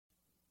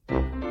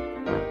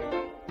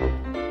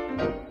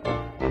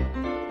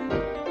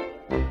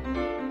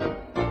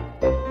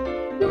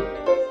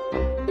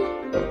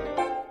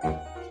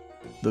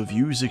The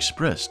views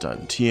expressed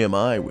on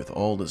TMI with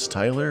Aldous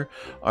Tyler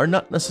are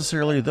not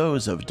necessarily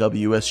those of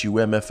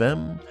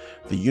WSUM-FM,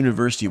 the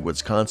University of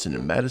Wisconsin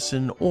in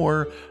Madison,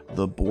 or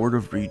the Board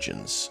of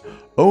Regents.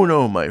 Oh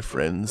no, my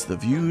friends, the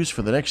views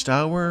for the next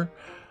hour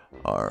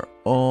are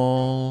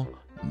all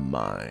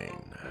mine.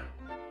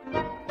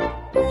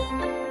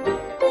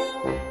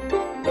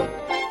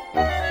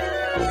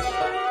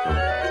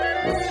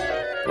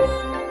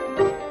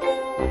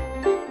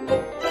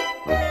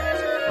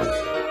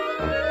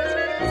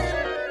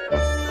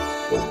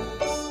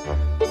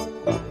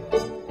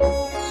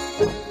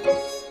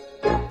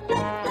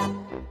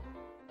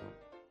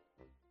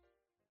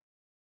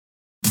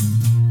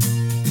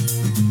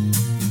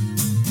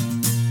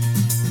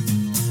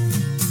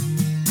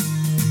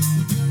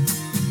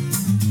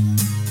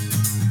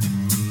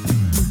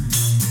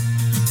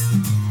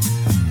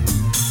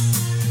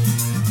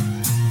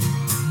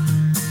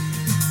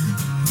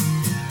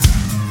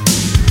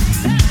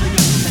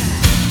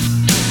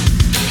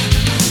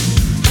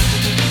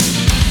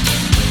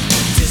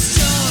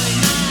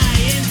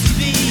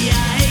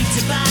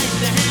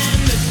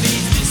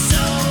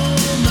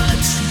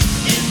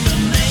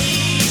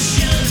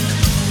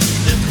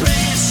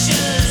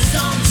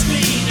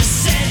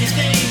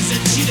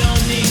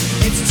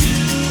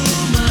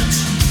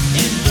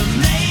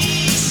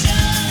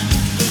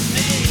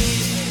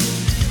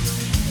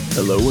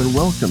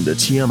 Welcome to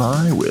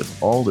TMI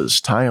with Aldous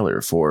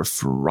Tyler for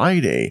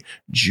Friday,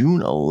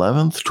 June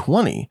 11th,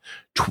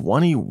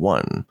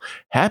 2021.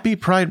 Happy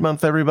Pride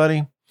Month,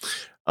 everybody.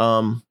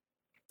 And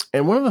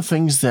one of the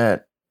things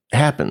that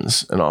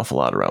happens an awful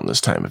lot around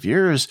this time of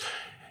year is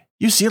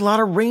you see a lot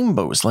of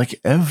rainbows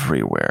like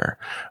everywhere.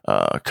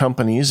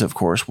 Companies, of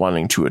course,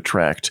 wanting to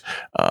attract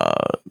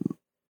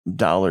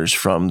dollars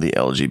from the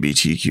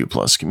LGBTQ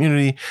plus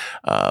community,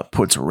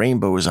 puts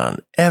rainbows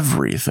on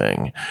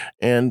everything.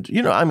 And,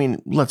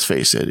 let's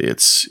face it,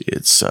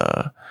 it's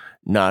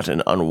not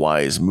an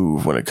unwise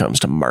move when it comes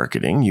to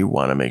marketing. You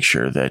want to make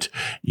sure that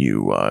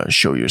you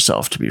show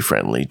yourself to be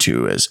friendly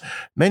to as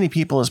many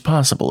people as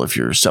possible if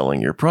you're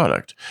selling your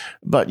product.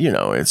 But,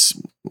 it's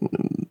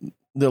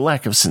the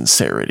lack of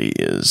sincerity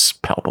is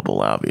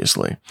palpable,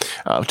 obviously,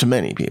 to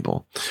many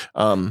people.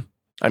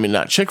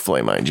 Not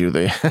Chick-fil-A, mind you.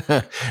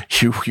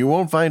 You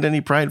won't find any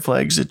pride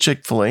flags at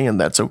Chick-fil-A,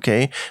 and that's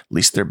okay. At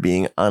least they're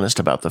being honest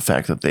about the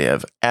fact that they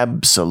have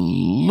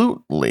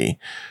absolutely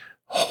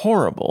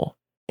horrible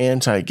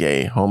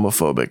anti-gay,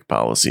 homophobic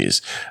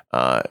policies,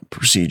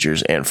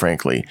 procedures, and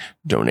frankly,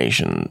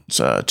 donations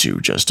to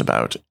just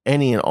about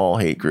any and all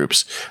hate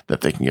groups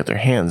that they can get their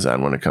hands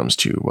on when it comes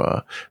to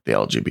the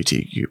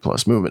LGBTQ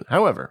plus movement.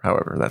 However,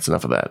 that's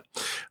enough of that.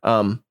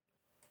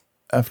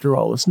 After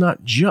all, it's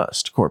not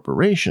just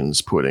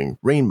corporations putting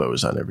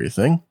rainbows on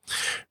everything.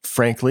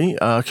 Frankly,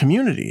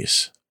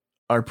 communities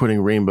are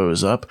putting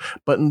rainbows up,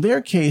 but in their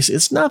case,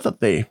 it's not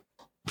that they,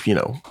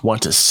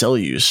 want to sell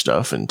you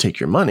stuff and take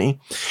your money.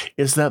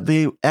 It's that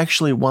they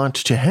actually want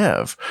to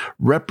have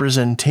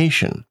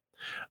representation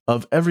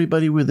of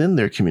everybody within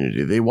their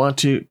community. They want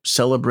to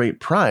celebrate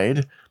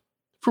Pride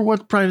for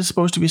what Pride is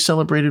supposed to be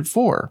celebrated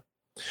for.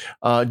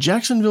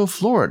 Jacksonville,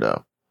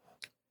 Florida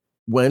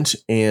went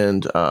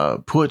and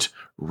put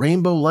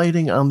rainbow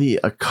lighting on the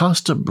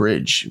Acosta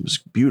Bridge. It was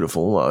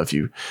beautiful. If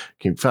you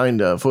can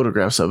find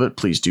photographs of it,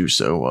 please do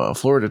so.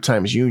 Florida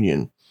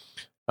Times-Union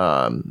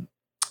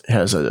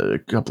has a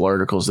couple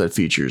articles that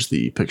features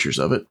the pictures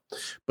of it.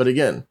 But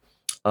again,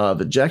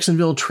 the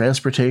Jacksonville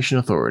Transportation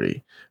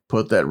Authority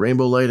put that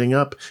rainbow lighting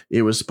up.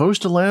 It was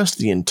supposed to last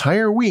the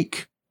entire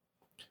week,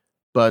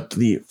 but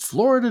the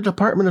Florida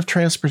Department of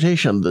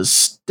Transportation, the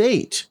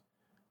state,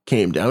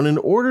 came down and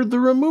ordered the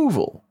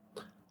removal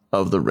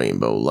of the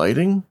rainbow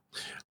lighting.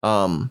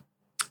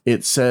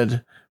 It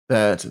said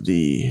that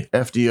the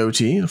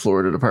FDOT, the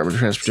Florida Department of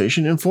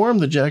Transportation, informed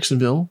the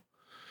Jacksonville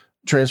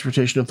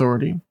Transportation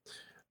Authority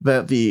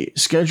that the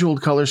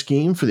scheduled color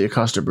scheme for the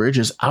Acosta Bridge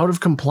is out of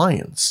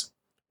compliance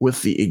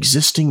with the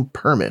existing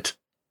permit.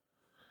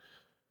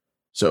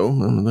 So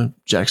the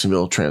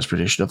Jacksonville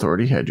Transportation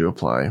Authority had to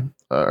comply,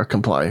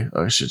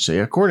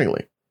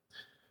 accordingly.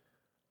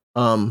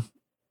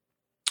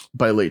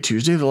 By late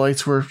Tuesday, the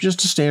lights were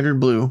just a standard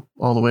blue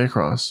all the way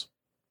across.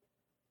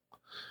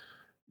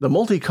 The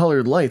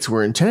multicolored lights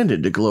were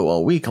intended to glow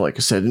all week, like I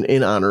said,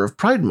 in honor of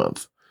Pride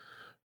Month.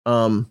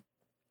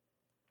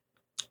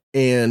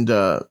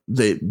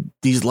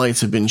 These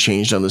lights have been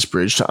changed on this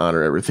bridge to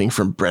honor everything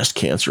from Breast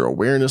Cancer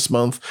Awareness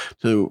Month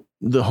to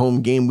the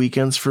home game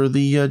weekends for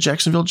the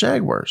Jacksonville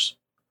Jaguars.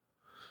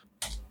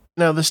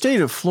 Now, the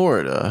state of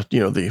Florida,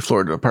 the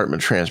Florida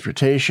Department of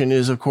Transportation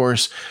is, of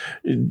course,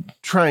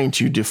 trying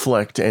to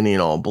deflect any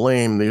and all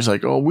blame. There's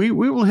like, we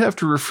will have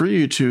to refer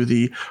you to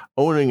the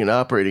owning and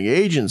operating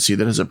agency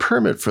that has a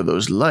permit for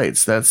those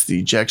lights. That's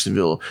the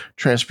Jacksonville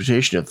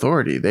Transportation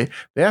Authority. They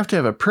have to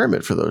have a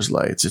permit for those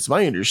lights. It's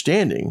my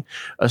understanding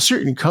a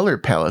certain color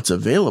palette's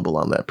available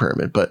on that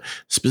permit, but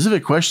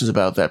specific questions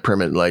about that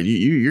permit light,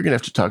 you're going to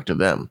have to talk to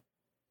them.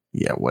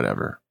 Yeah,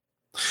 whatever.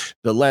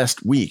 The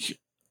last week,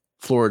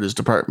 Florida's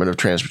Department of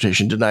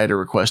Transportation denied a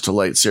request to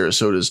light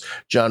Sarasota's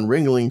John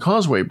Ringling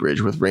Causeway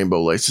Bridge with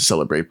rainbow lights to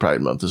celebrate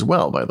Pride Month as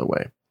well, by the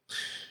way.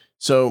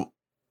 So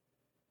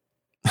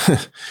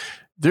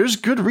there's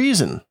good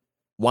reason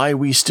why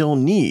we still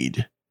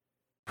need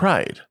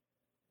Pride.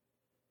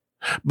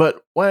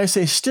 But why I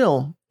say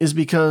still is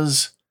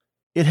because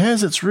it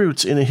has its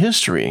roots in a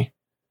history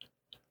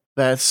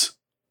that's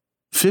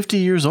 50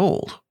 years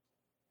old.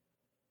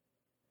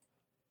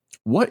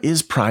 What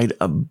is Pride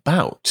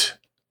about?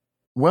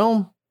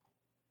 Well,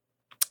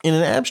 in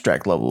an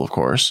abstract level, of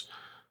course,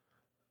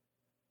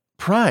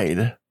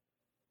 Pride,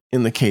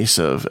 in the case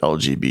of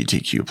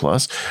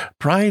LGBTQ+,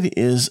 Pride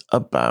is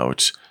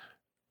about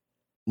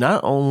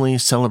not only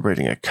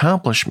celebrating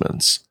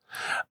accomplishments,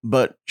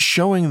 but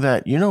showing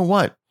that, you know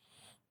what,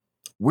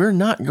 we're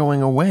not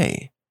going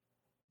away.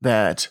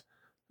 That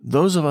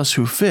those of us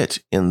who fit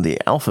in the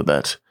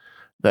alphabet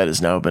that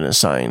has now been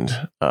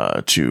assigned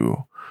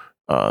to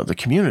the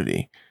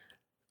community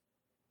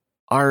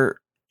are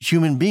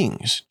human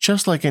beings,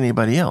 just like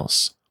anybody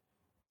else.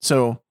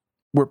 So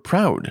we're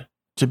proud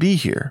to be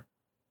here.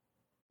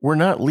 We're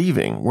not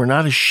leaving. We're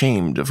not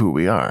ashamed of who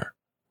we are.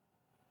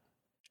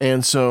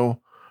 And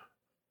so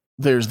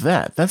there's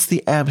that. That's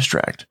the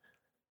abstract.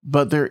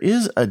 But there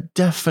is a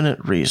definite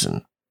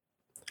reason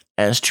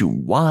as to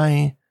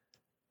why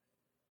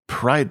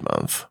Pride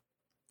Month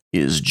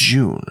is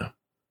June.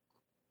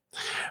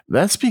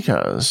 That's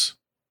because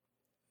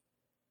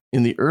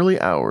in the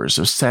early hours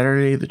of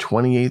Saturday, the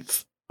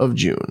 28th of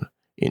June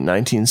in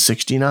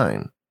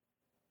 1969,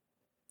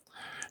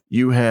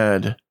 you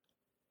had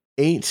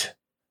 8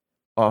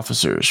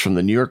 officers from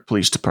the New York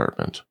Police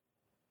Department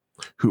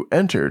who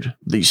entered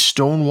the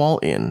Stonewall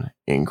Inn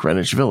in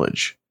Greenwich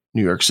Village,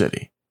 New York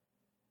City.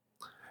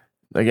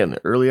 Again,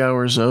 the early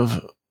hours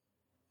of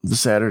the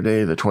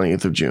Saturday, the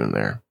 20th of June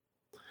there.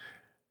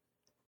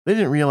 They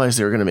didn't realize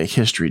they were going to make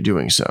history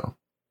doing so.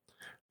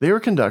 They were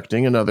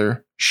conducting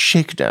another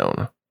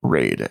shakedown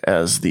raid,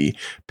 as the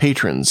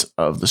patrons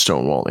of the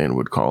Stonewall Inn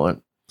would call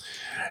it.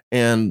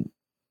 And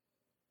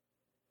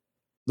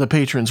the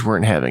patrons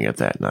weren't having it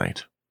that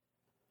night.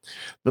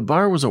 The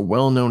bar was a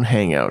well-known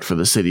hangout for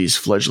the city's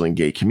fledgling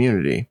gay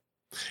community,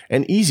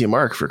 an easy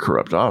mark for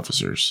corrupt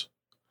officers.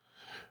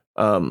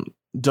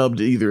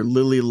 Dubbed either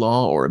Lily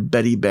Law or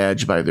Betty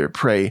Badge by their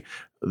prey,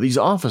 these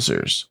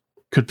officers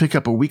could pick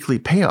up a weekly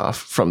payoff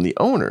from the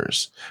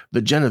owners,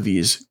 the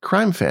Genovese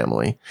crime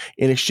family,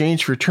 in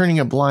exchange for turning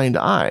a blind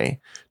eye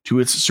to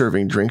its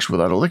serving drinks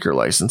without a liquor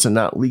license and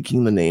not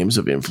leaking the names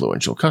of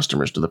influential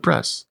customers to the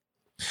press.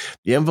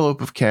 The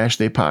envelope of cash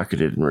they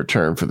pocketed in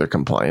return for their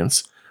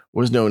compliance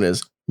was known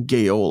as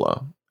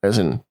gayola, as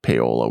in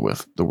payola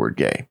with the word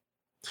gay.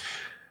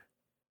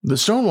 The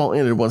Stonewall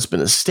Inn had once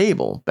been a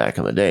stable back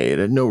in the day. It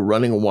had no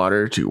running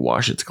water to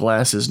wash its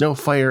glasses, no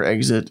fire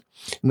exit,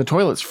 and the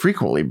toilets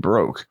frequently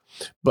broke.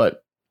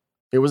 But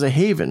it was a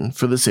haven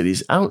for the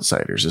city's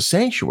outsiders, a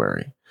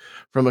sanctuary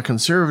from a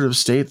conservative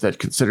state that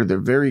considered their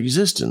very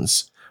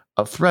existence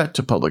a threat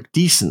to public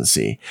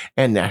decency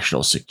and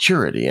national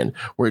security, and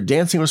where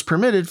dancing was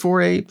permitted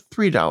for a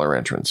 $3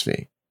 entrance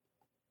fee.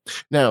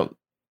 Now,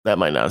 that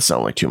might not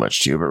sound like too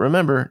much to you, but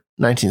remember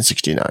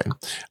 1969.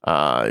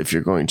 If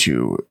you're going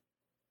to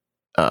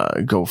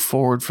go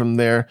forward from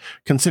there,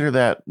 consider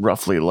that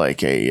roughly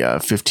like a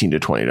 $15 to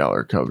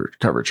 $20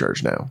 cover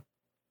charge now.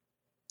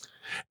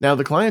 Now,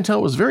 the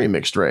clientele was very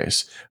mixed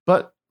race,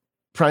 but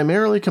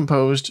primarily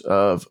composed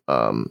of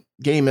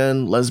gay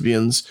men,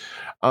 lesbians.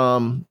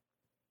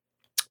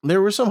 There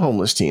were some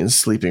homeless teens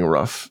sleeping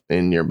rough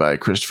in nearby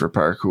Christopher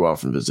Park who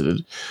often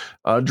visited,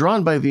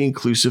 drawn by the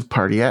inclusive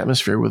party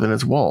atmosphere within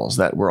its walls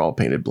that were all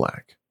painted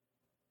black.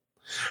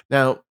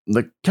 Now,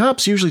 the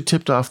cops usually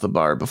tipped off the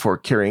bar before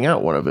carrying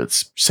out one of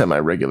its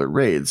semi-regular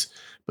raids,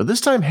 but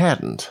this time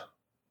hadn't.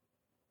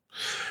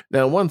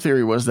 Now, one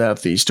theory was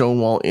that the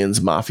Stonewall Inn's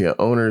mafia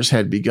owners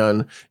had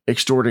begun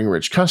extorting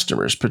rich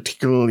customers,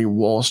 particularly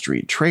Wall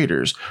Street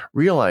traders,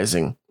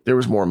 realizing there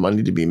was more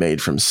money to be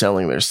made from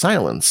selling their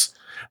silence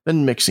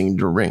than mixing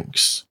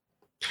drinks.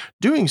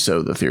 Doing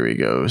so, the theory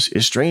goes,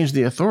 estranged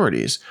the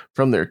authorities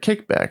from their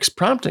kickbacks,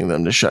 prompting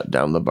them to shut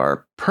down the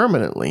bar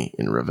permanently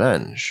in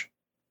revenge.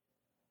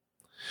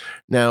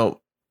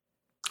 Now,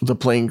 the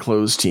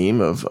plainclothes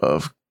team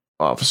of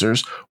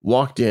officers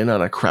walked in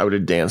on a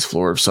crowded dance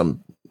floor of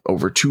some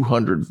over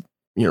 200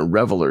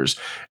 revelers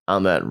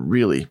on that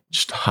really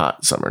just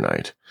hot summer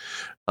night.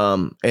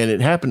 And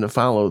it happened to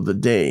follow the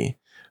day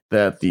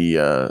that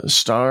the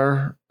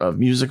star of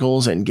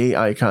musicals and gay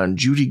icon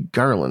Judy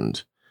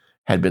Garland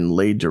had been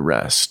laid to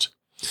rest.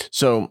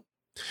 So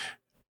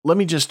let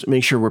me just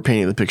make sure we're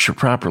painting the picture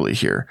properly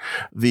here.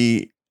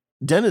 The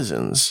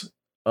denizens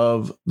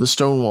of the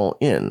Stonewall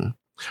Inn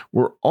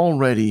were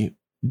already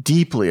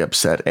deeply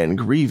upset and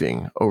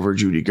grieving over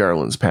Judy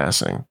Garland's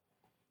passing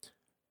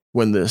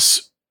when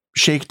this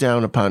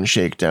shakedown upon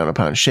shakedown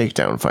upon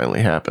shakedown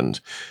finally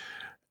happened.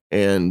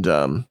 And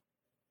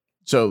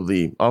so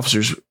the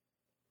officers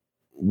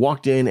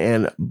walked in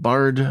and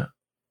barred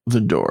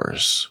the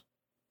doors.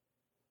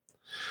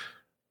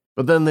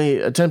 But then they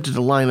attempted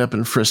to line up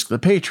and frisk the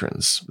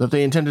patrons that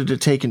they intended to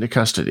take into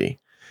custody.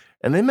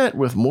 And they met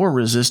with more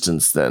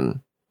resistance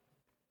than,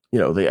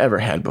 they ever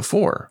had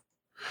before.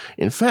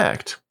 In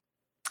fact,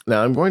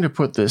 now I'm going to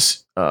put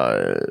this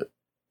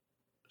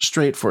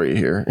straight for you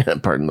here.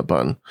 Pardon the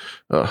pun.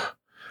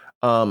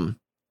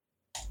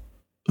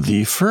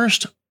 The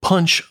first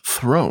punch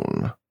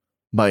thrown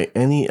by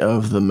any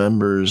of the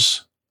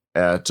members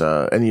at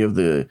any of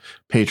the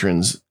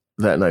patrons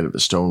that night at the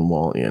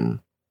Stonewall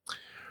Inn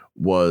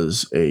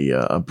was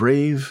a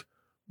brave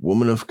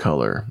woman of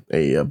color,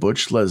 a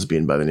butch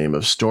lesbian by the name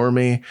of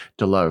Stormy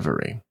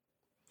DeLavery.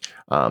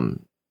 And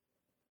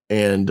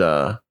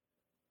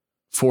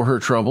for her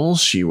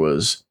troubles, she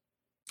was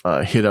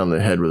hit on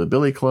the head with a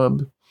billy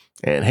club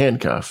and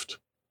handcuffed.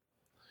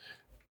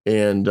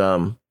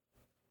 And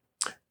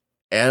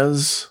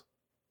as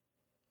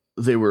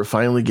they were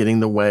finally getting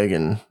the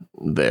wagon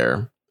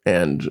there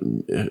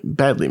and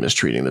badly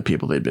mistreating the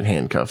people they'd been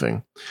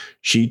handcuffing,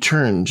 she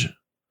turned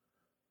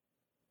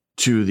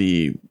to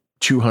the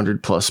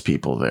 200 plus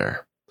people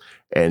there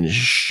and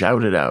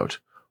shouted out,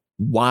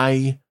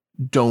 "Why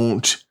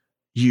don't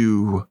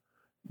you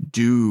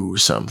do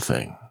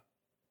something?"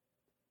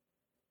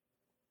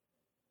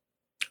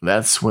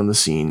 That's when the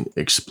scene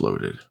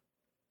exploded.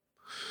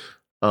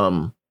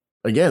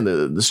 Again,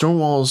 the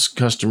Stonewall's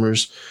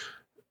customers,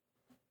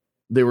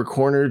 they were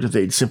cornered.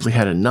 They'd simply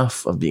had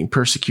enough of being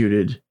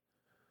persecuted.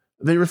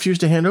 They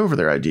refused to hand over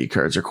their ID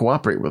cards or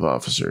cooperate with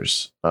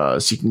officers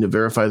seeking to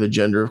verify the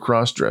gender of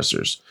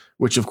cross-dressers,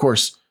 which, of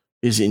course,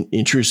 is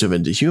intrusive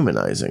and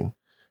dehumanizing.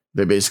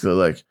 They're basically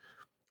like,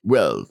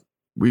 well,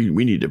 we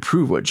need to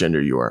prove what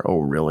gender you are. Oh,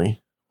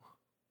 really?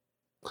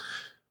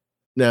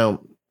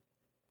 Now,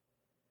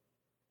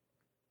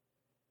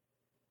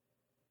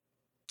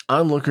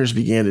 onlookers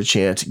began to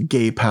chant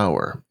gay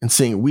power and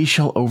sing, "We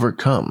shall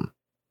overcome."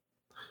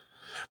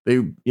 They,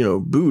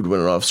 booed when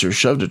an officer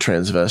shoved a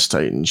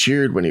transvestite and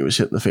cheered when he was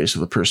hit in the face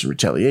with a person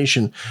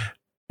retaliation.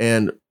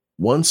 And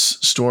once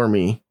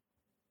Stormy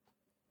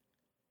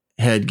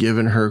had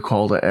given her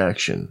call to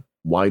action,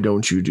 "Why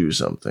don't you do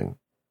something?"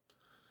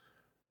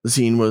 the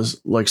scene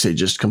was, like I say,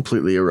 just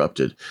completely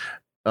erupted.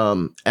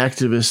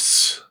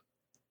 Activists,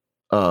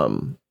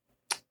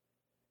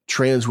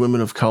 trans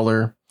women of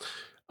color,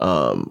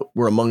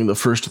 were among the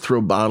first to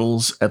throw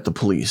bottles at the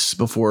police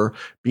before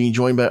being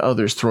joined by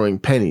others throwing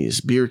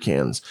pennies, beer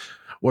cans.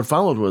 What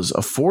followed was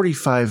a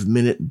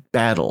 45-minute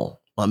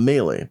battle, a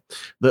melee.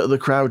 The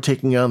crowd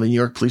taking on the New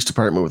York Police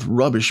Department with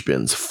rubbish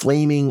bins,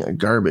 flaming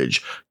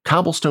garbage,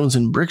 cobblestones,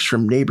 and bricks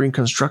from neighboring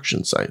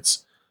construction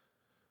sites.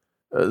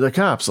 The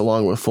cops,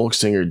 along with folk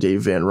singer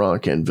Dave Van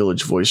Ronk and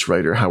Village Voice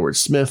writer Howard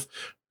Smith,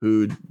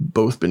 who'd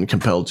both been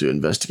compelled to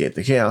investigate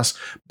the chaos,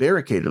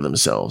 barricaded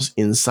themselves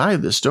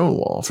inside the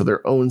Stonewall for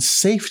their own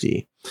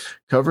safety,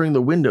 covering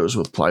the windows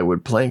with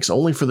plywood planks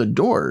only for the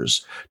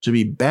doors to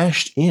be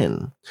bashed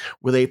in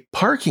with a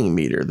parking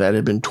meter that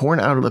had been torn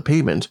out of the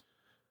pavement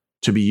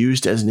to be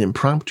used as an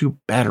impromptu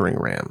battering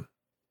ram.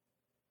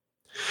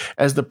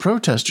 As the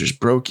protesters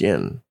broke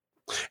in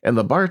and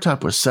the bar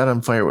top was set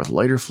on fire with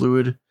lighter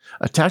fluid,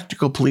 a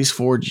tactical police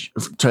force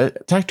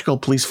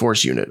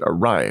unit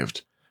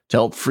arrived to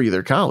help free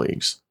their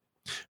colleagues.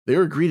 They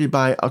were greeted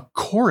by a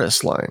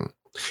chorus line,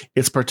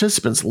 its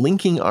participants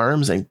linking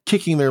arms and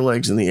kicking their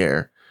legs in the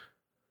air,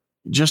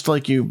 just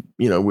like you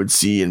would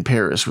see in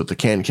Paris with the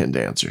can-can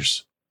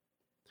dancers.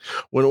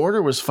 When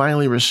order was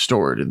finally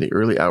restored in the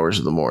early hours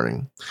of the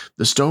morning,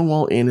 the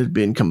Stonewall Inn had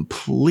been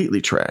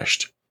completely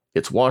trashed.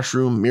 Its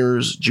washroom,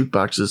 mirrors,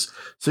 jukeboxes,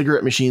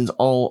 cigarette machines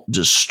all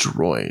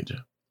destroyed.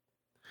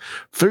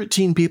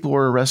 13 people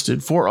were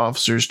arrested, 4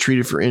 officers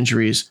treated for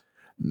injuries,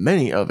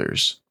 many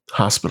others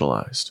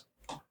hospitalized.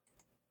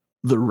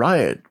 The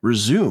riot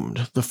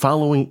resumed the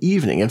following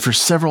evening and for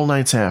several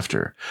nights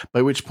after,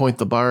 by which point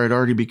the bar had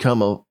already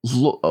become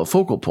a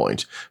focal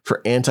point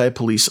for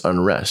anti-police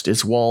unrest,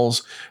 its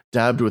walls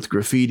daubed with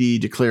graffiti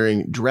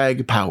declaring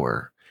 "drag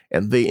power,"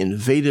 and "they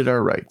invaded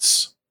our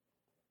rights."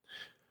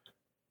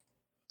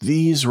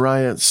 These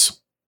riots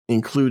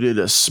included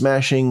a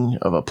smashing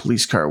of a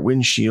police car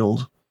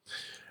windshield.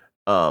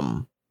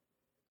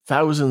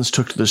 Thousands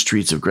took to the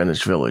streets of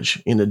Greenwich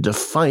Village in a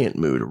defiant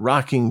mood,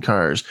 rocking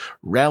cars,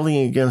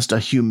 rallying against a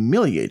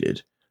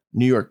humiliated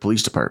New York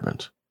Police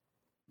Department.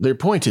 Their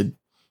point had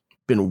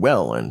been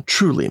well and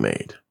truly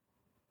made.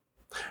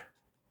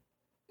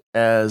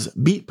 As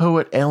beat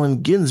poet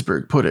Allen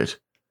Ginsberg put it,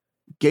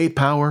 "Gay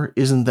power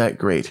isn't that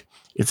great.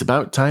 It's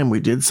about time we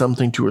did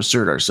something to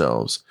assert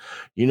ourselves.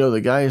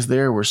 The guys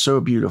there were so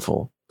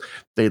beautiful.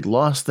 They'd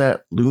lost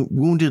that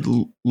wounded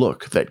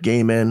look that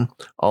gay men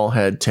all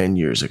had 10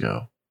 years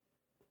ago."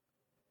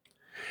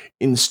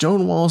 In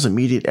Stonewall's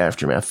immediate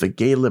aftermath, the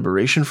Gay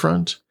Liberation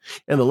Front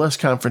and the less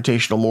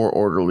confrontational, more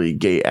orderly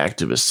Gay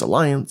Activists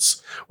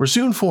Alliance were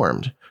soon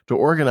formed to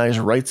organize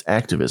rights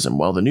activism,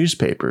 while the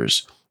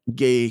newspapers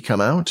Gay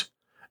Come Out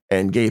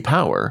and Gay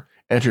Power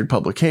entered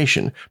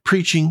publication,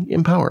 preaching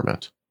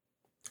empowerment.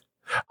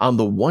 On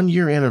the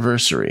 1-year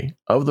anniversary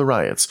of the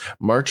riots,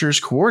 marchers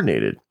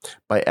coordinated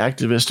by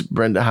activist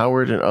Brenda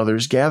Howard and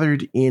others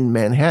gathered in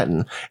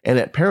Manhattan and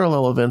at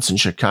parallel events in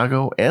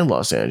Chicago and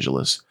Los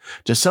Angeles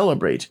to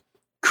celebrate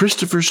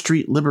Christopher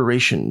Street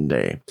Liberation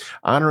Day,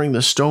 honoring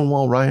the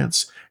Stonewall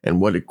riots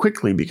and what had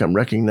quickly become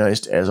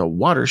recognized as a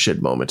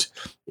watershed moment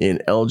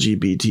in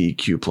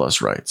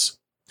LGBTQ+ rights.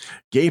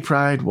 Gay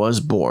pride was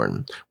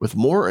born, with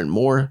more and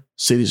more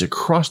cities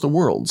across the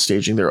world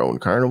staging their own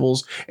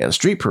carnivals and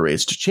street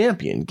parades to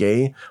champion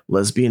gay,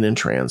 lesbian, and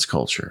trans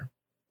culture.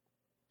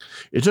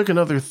 It took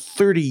another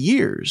 30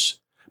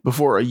 years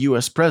before a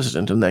U.S.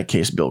 president, in that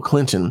case Bill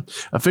Clinton,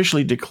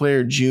 officially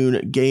declared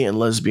June Gay and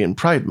Lesbian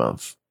Pride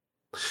Month.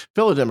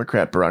 Fellow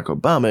Democrat Barack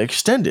Obama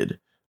extended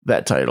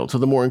that title to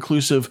the more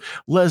inclusive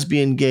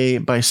Lesbian, Gay,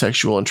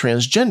 Bisexual, and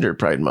Transgender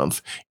Pride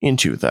Month in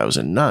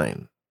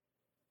 2009.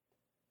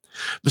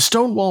 The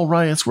Stonewall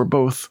riots were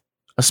both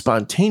a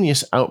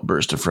spontaneous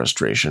outburst of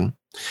frustration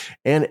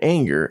and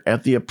anger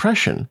at the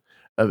oppression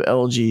of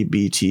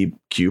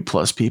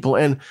LGBTQ+ people,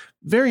 and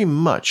very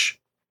much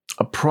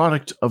a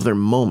product of their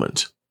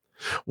moment.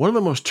 One of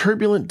the most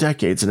turbulent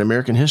decades in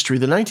American history,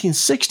 the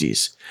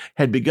 1960s,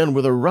 had begun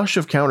with a rush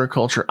of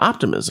counterculture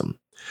optimism,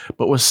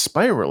 but was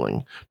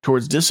spiraling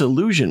towards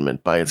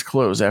disillusionment by its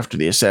close after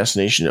the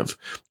assassination of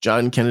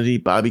John Kennedy,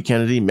 Bobby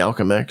Kennedy,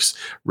 Malcolm X,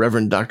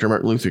 Reverend Dr.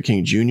 Martin Luther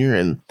King Jr.,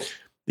 and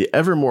the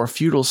ever more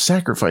futile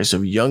sacrifice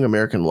of young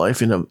American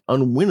life in an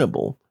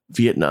unwinnable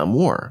Vietnam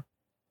War.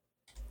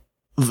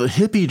 The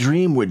hippie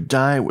dream would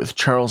die with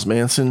Charles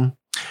Manson,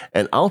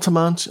 and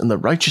Altamont and the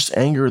righteous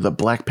anger of the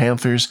Black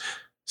Panthers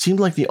seemed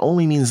like the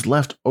only means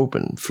left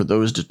open for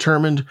those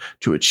determined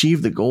to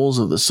achieve the goals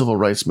of the civil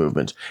rights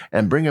movement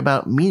and bring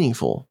about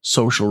meaningful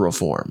social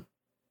reform.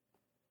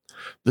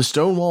 The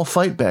Stonewall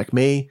fightback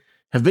may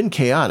have been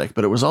chaotic,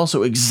 but it was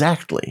also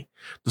exactly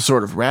the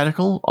sort of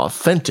radical,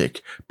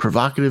 authentic,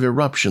 provocative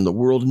eruption the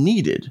world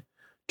needed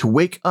to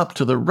wake up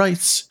to the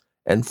rights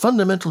and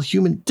fundamental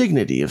human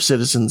dignity of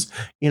citizens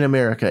in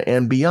America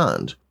and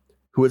beyond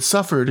who had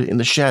suffered in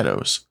the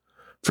shadows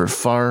for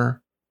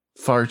far,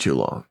 far too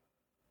long.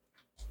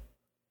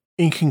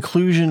 In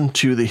conclusion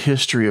to the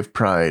history of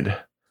Pride,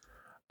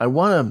 I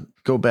want to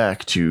go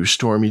back to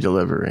Stormy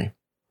Delivery.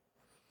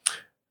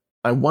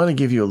 I want to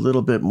give you a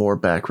little bit more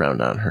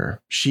background on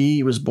her.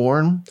 She was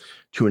born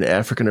to an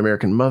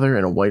African-American mother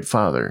and a white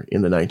father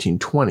in the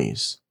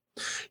 1920s.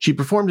 She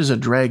performed as a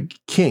drag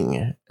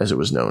king, as it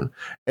was known,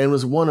 and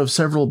was one of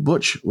several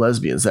butch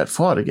lesbians that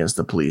fought against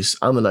the police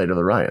on the night of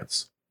the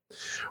riots.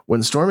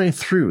 When Stormy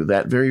threw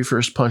that very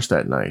first punch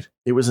that night,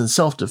 it was in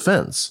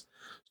self-defense.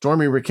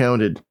 Stormy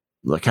recounted,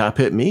 "The cop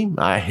hit me,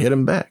 I hit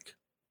him back."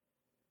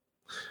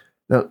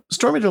 Now,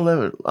 Stormy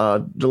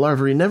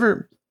DeLarverie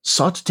never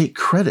sought to take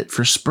credit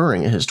for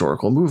spurring a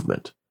historical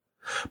movement,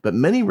 but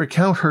many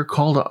recount her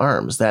call to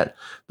arms, that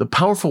the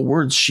powerful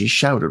words she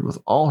shouted with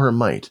all her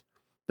might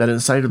that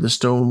incited the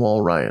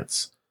Stonewall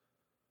riots.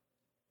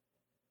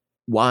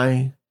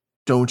 Why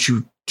don't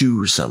you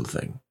do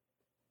something?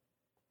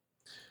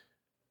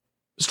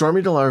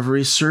 Stormy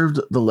DeLarverie served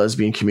the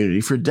lesbian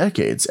community for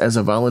decades as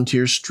a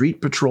volunteer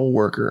street patrol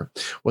worker.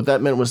 What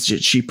that meant was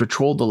that she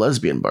patrolled the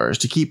lesbian bars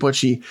to keep what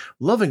she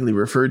lovingly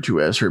referred to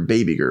as her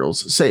baby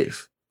girls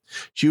safe.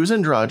 She was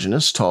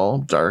androgynous, tall,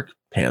 dark,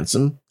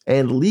 handsome,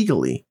 and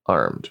legally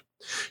armed.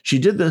 She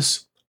did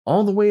this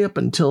all the way up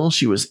until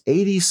she was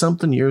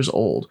 80-something years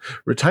old,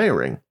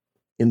 retiring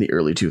in the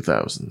early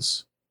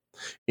 2000s.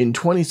 In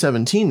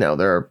 2017 now,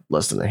 there are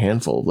less than a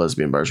handful of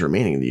lesbian bars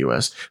remaining in the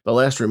U.S. The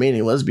last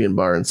remaining lesbian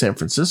bar in San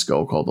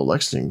Francisco, called the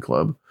Lexington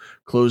Club,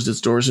 closed its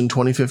doors in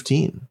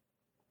 2015.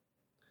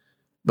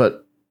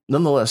 But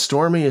nonetheless,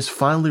 Stormy is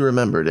fondly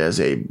remembered as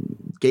a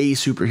gay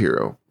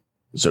superhero,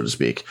 so to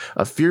speak,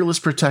 a fearless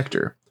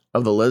protector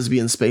of the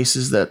lesbian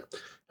spaces that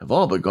have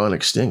all but gone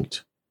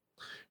extinct.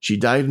 She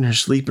died in her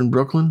sleep in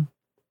Brooklyn,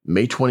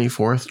 May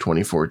 24th,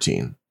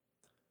 2014.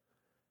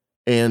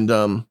 And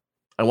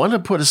I wanted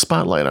to put a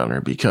spotlight on her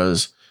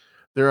because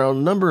there are a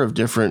number of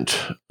different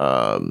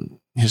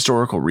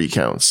historical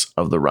recounts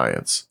of the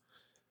riots.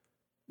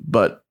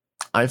 But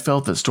I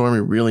felt that Stormy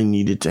really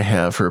needed to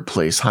have her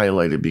place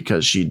highlighted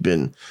because she'd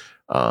been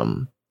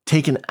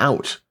taken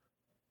out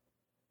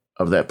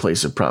of that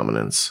place of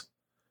prominence.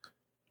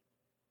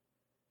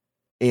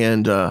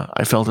 And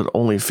I felt it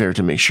only fair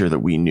to make sure that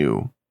we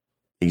knew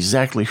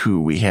exactly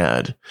who we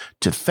had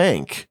to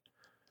thank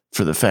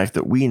for the fact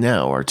that we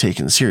now are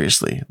taken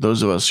seriously.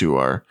 Those of us who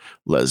are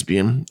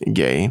lesbian,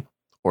 gay,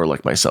 or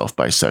like myself,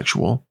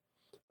 bisexual,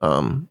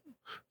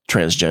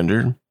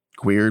 transgender,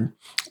 queer,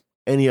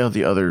 any of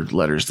the other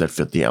letters that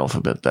fit the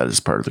alphabet that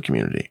is part of the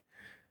community.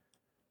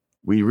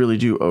 We really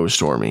do owe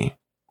Stormy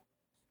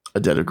a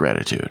debt of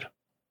gratitude.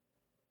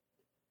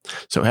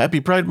 So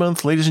happy Pride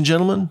Month, ladies and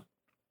gentlemen.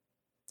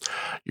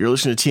 You're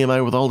listening to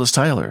TMI with Aldous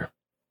Tyler.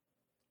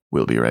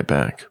 We'll be right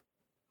back.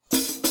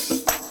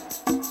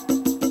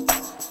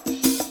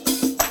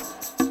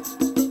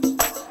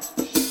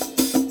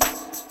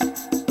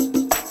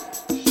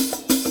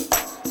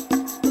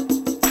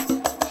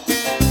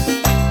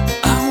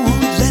 I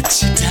won't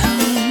let you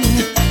down.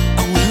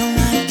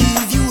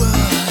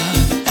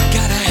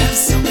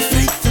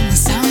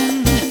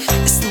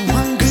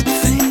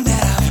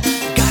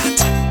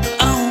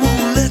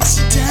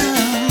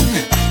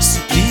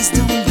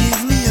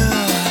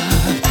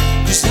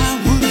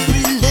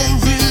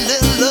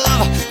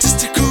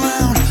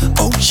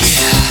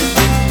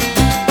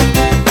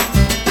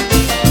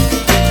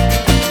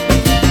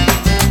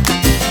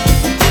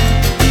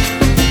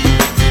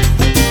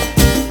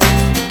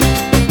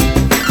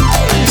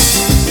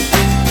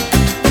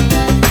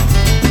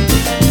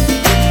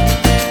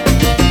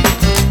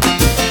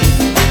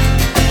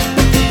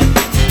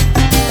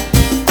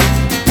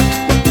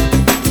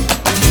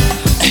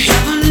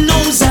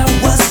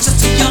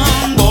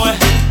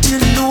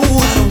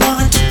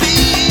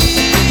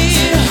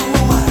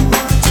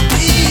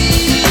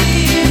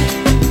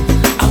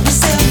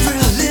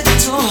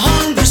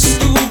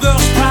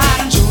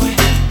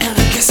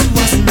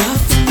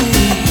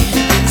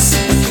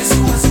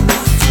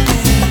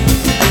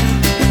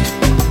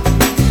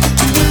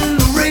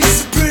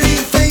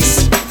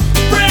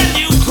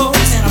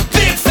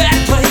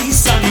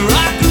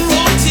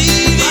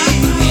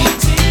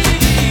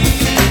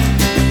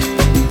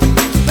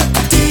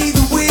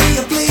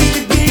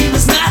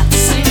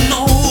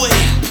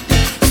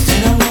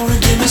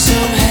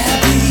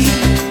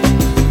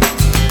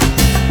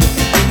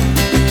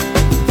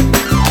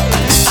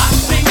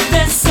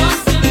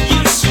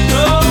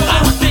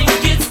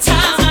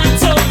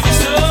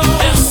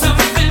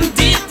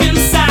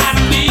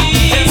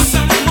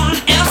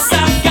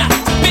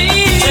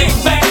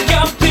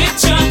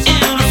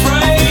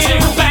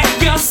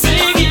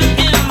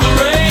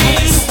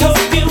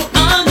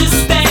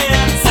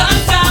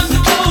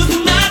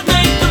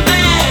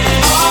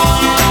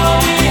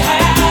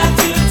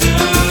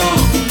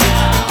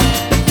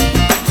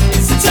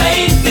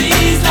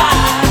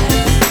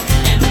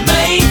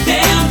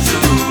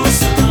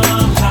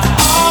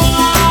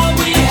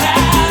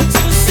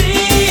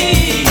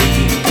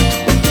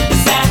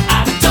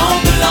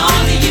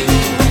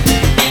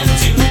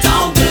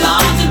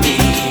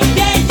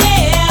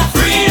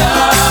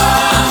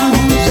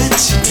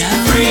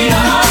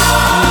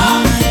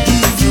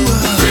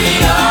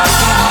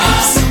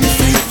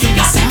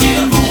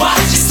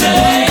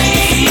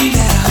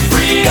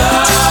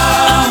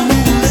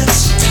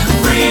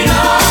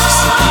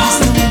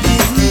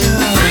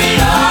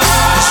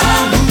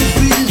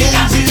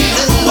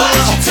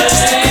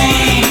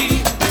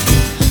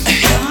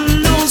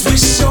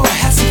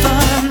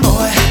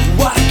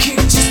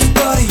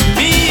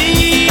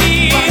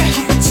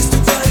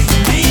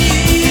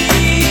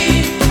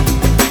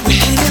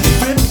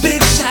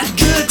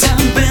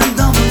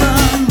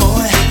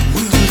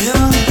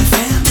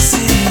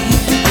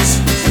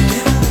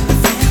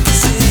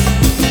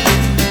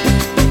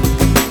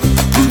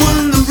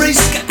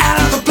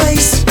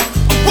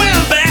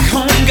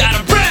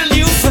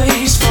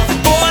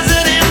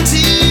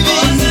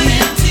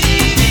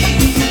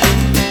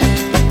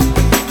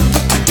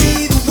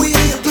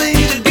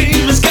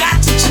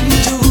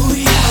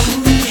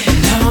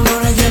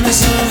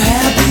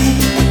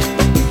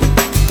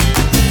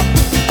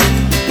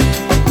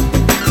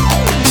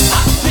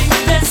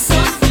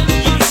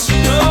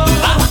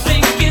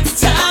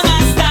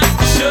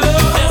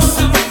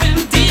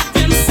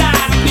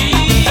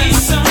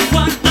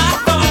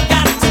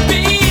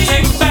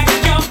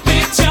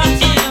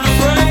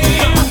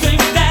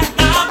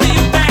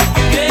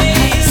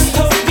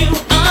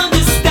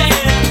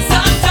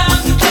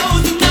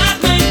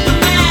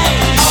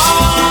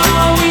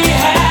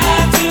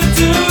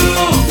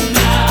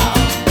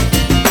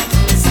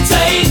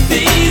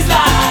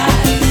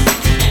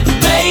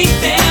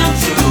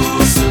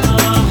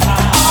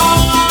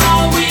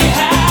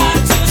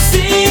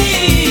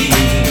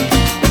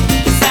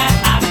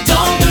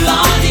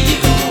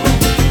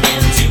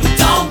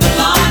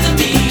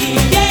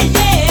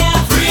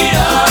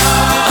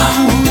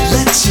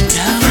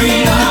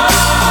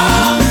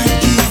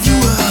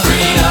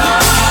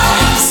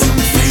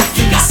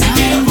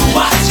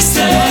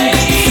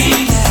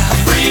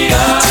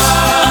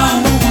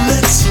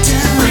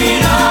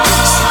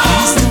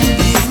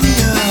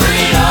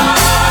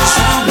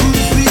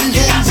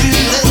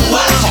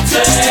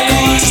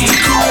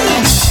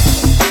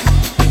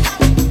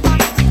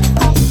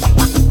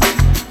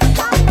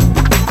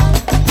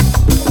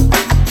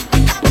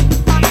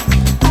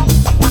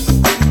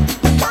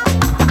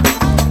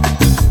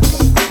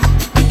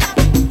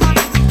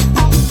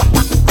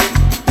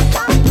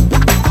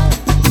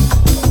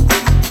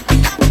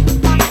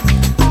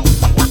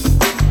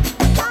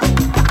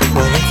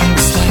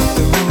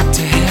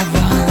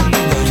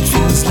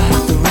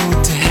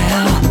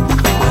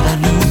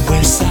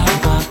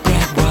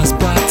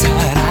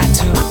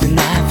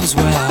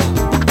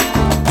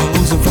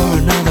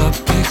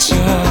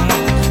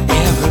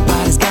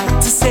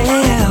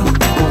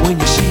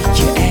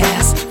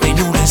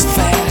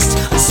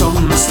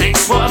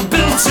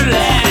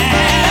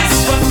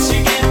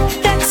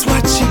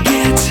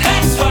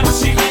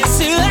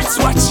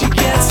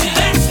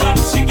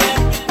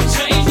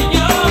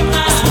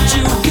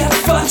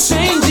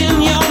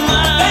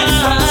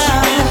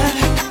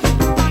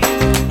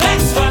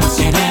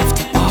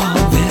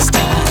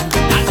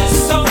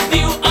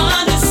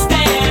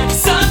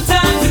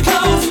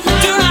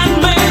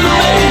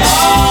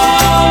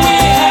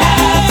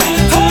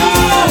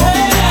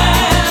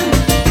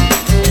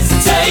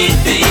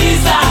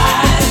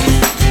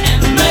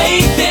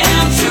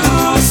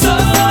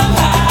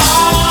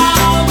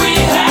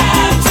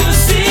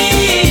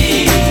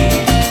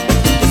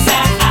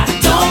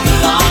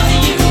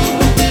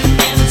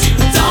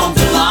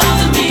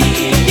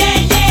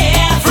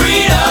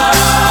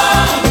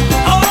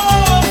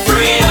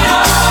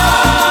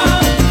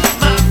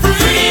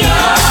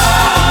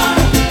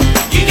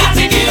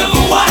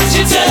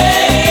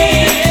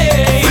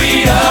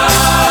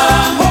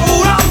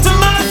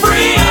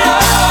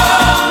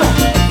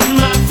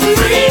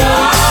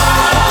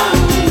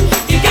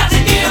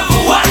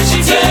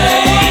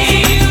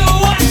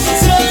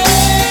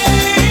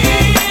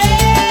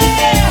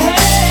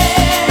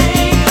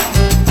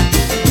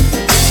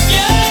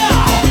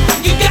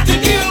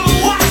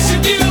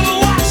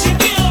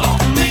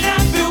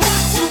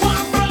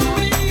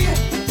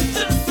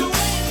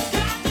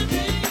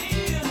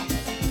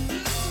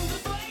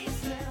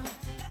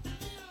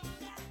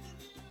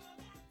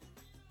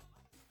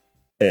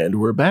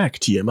 And we're back,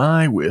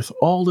 TMI, with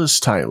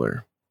Aldous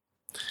Tyler.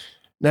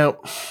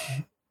 Now,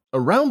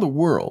 around the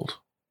world,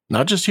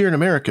 not just here in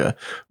America,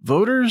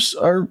 voters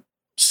are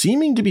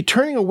seeming to be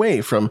turning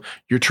away from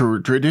your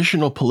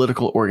traditional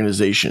political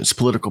organizations,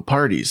 political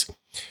parties.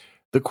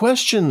 The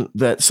question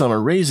that some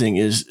are raising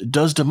is,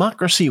 does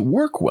democracy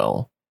work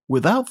well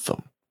without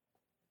them?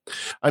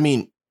 I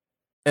mean,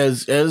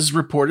 as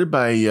reported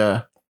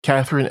by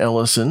Catherine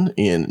Ellison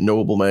in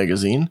Noble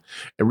magazine,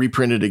 and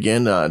reprinted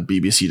again on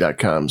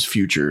BBC.com's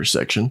Future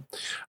section.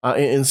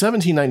 In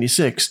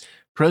 1796,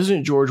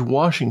 President George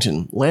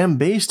Washington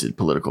lambasted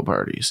political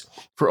parties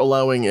for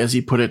allowing, as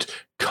he put it,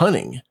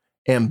 cunning,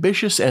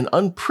 ambitious, and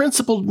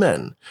unprincipled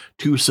men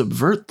to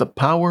subvert the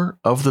power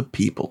of the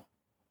people.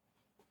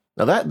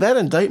 Now, that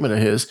indictment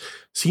of his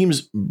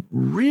seems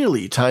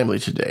really timely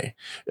today,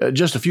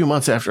 just a few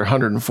months after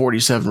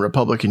 147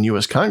 Republican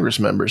U.S. Congress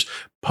members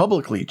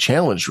publicly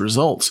challenged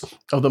results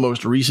of the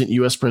most recent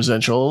U.S.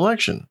 presidential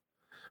election.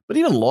 But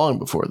even long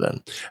before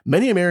then,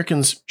 many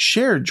Americans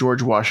shared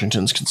George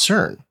Washington's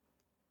concern.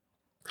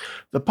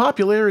 The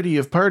popularity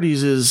of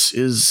parties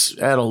is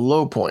at a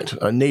low point,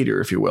 a nadir,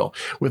 if you will,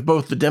 with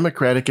both the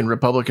Democratic and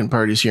Republican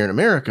parties here in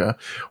America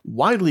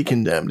widely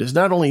condemned as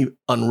not only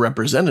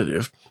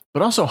unrepresentative,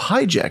 but also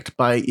hijacked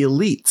by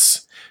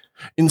elites.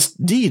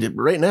 Indeed,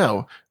 right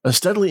now, a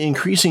steadily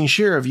increasing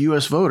share of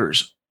U.S.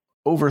 voters,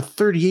 over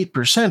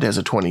 38% as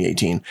of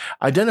 2018,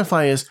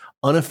 identify as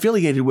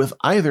unaffiliated with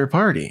either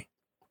party.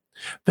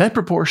 That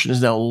proportion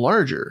is now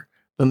larger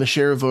than the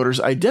share of voters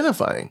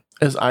identifying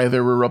as either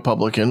a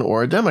Republican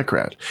or a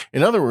Democrat.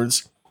 In other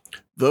words,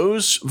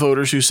 those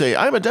voters who say,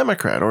 I'm a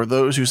Democrat, or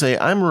those who say,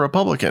 I'm a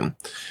Republican,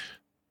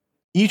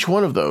 each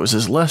one of those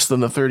is less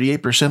than the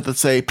 38% that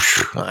say,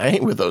 I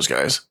ain't with those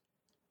guys.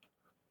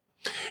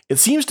 It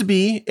seems to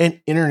be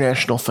an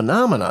international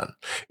phenomenon.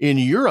 In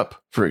Europe,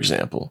 for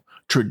example,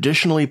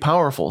 traditionally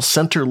powerful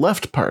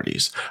center-left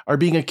parties are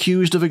being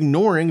accused of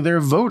ignoring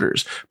their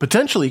voters,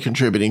 potentially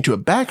contributing to a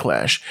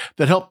backlash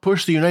that helped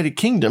push the United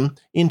Kingdom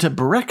into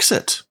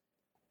Brexit.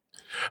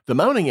 The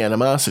mounting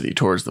animosity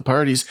towards the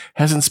parties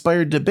has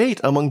inspired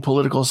debate among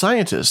political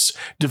scientists.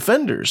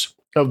 Defenders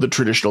of the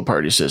traditional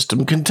party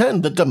system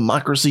contend that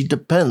democracy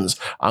depends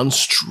on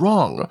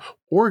strong,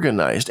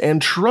 organized,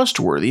 and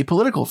trustworthy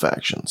political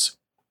factions.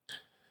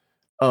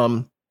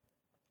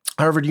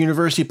 Harvard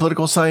University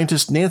political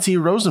scientist Nancy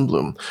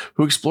Rosenblum,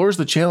 who explores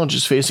the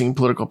challenges facing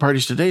political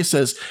parties today,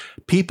 says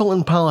people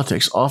in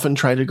politics often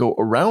try to go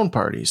around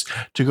parties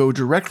to go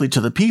directly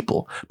to the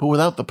people, but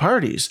without the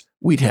parties,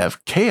 we'd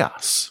have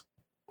chaos.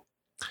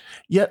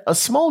 Yet a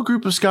small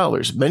group of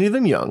scholars, many of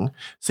them young,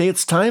 say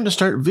it's time to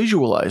start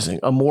visualizing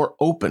a more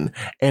open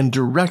and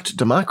direct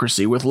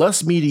democracy with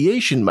less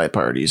mediation by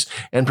parties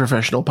and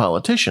professional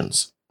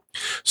politicians.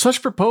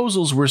 Such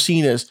proposals were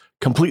seen as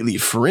completely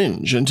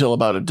fringe until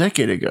about a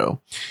decade ago,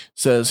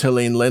 says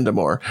Helene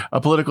Landemore, a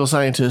political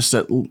scientist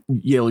at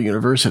Yale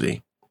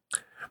University.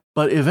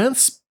 But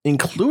events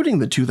including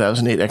the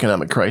 2008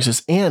 economic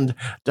crisis and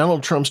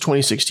Donald Trump's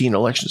 2016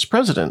 election as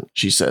president,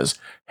 she says,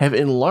 have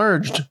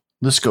enlarged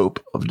the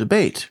scope of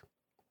debate.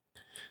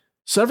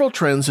 Several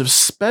trends have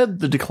sped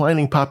the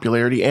declining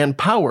popularity and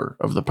power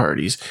of the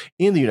parties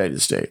in the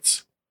United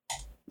States.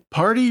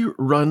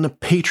 Party-run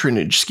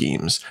patronage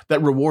schemes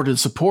that rewarded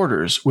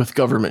supporters with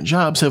government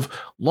jobs have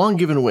long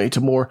given way to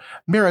more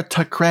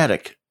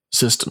meritocratic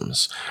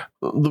systems.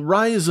 The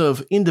rise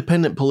of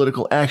independent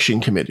political action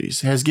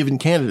committees has given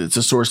candidates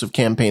a source of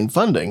campaign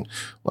funding,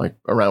 like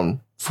around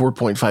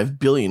 $4.5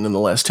 billion in the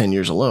last 10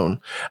 years alone,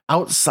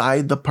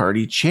 outside the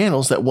party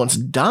channels that once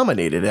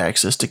dominated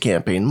access to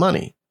campaign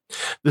money.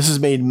 This has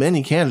made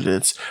many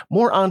candidates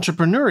more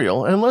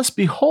entrepreneurial and less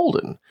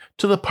beholden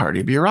to the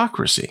party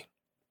bureaucracy.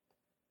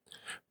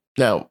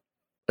 Now,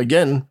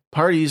 again,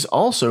 parties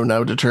also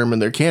now determine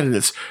their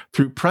candidates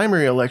through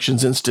primary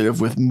elections instead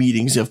of with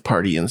meetings of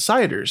party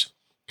insiders.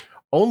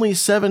 Only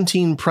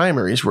 17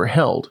 primaries were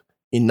held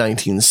in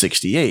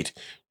 1968,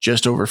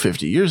 just over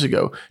 50 years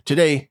ago.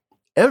 Today,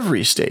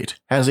 every state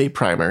has a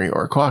primary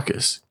or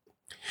caucus.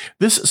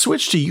 This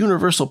switch to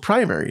universal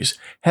primaries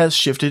has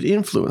shifted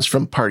influence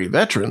from party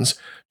veterans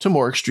to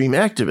more extreme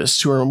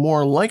activists who are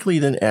more likely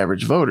than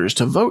average voters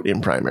to vote in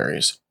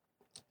primaries.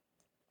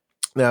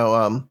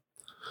 Now,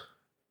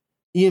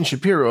 Ian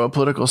Shapiro, a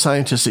political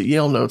scientist at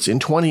Yale, notes in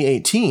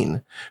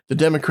 2018, the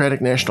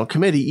Democratic National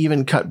Committee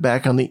even cut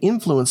back on the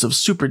influence of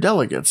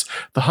superdelegates,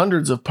 the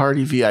hundreds of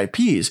party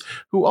VIPs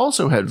who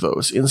also had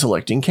votes in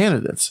selecting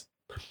candidates.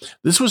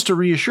 This was to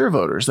reassure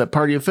voters that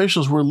party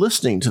officials were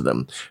listening to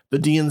them, the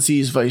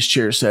DNC's vice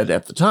chair said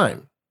at the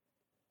time.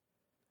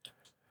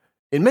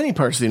 In many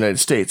parts of the United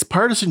States,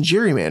 partisan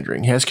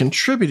gerrymandering has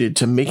contributed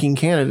to making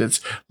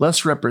candidates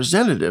less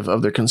representative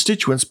of their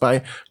constituents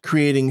by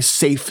creating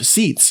safe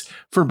seats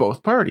for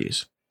both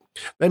parties.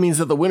 That means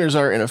that the winners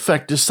are, in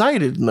effect,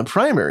 decided in the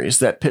primaries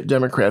that pit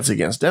Democrats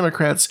against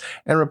Democrats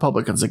and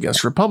Republicans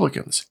against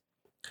Republicans.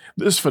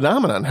 This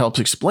phenomenon helps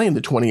explain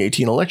the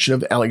 2018 election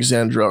of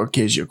Alexandra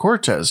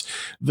Ocasio-Cortez,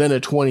 then a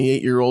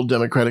 28-year-old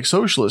Democratic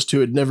socialist who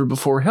had never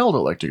before held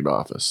elected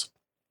office.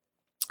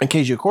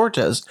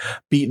 Ocasio-Cortez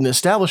beat an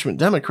establishment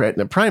Democrat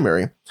in a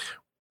primary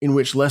in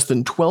which less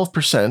than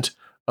 12%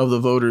 of the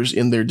voters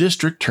in their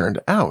district turned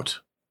out.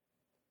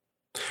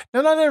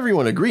 Now, not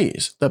everyone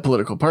agrees that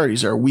political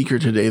parties are weaker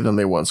today than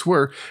they once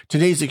were.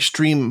 Today's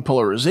extreme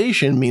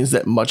polarization means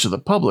that much of the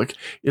public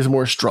is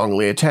more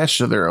strongly attached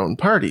to their own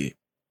party.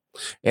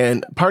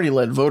 And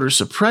party-led voter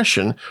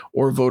suppression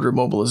or voter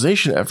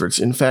mobilization efforts,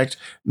 in fact,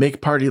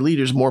 make party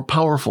leaders more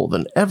powerful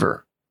than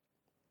ever.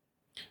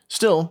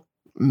 Still,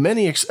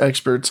 many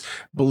experts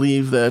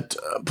believe that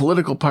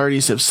political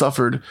parties have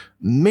suffered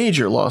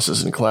major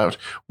losses in clout,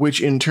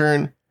 which in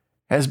turn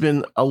has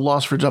been a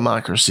loss for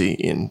democracy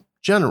in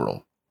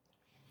general.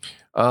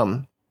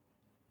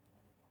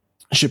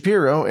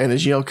 Shapiro and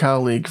his Yale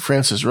colleague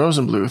Francis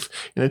Rosenbluth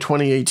in a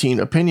 2018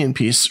 opinion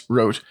piece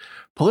wrote,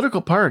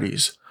 "Political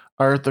parties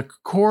are at the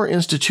core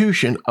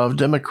institution of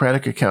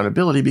democratic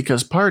accountability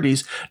because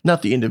parties,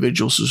 not the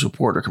individuals who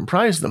support or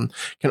comprise them,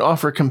 can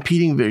offer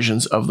competing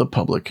visions of the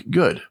public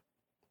good.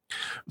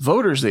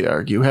 Voters, they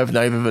argue, have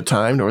neither the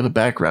time nor the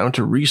background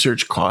to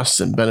research costs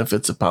and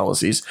benefits of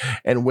policies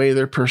and weigh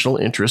their personal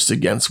interests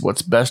against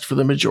what's best for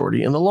the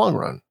majority in the long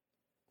run."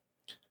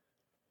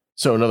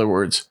 So, in other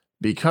words,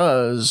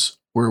 because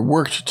we're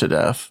worked to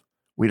death,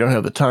 we don't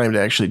have the time to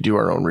actually do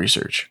our own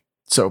research.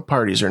 So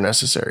parties are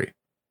necessary.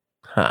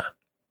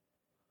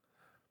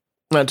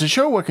 Now, to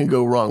show what can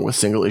go wrong with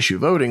single-issue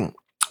voting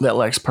that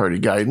lacks party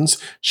guidance,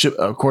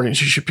 according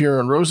to Shapiro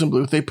and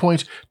Rosenbluth, they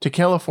point to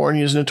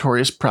California's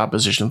notorious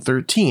Proposition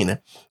 13,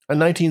 a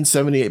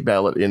 1978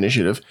 ballot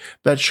initiative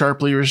that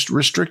sharply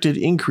restricted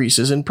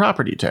increases in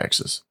property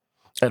taxes.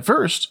 At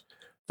first,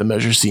 the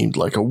measure seemed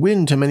like a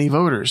win to many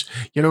voters,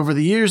 yet over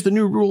the years, the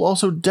new rule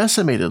also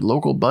decimated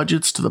local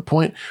budgets to the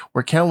point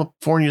where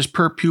California's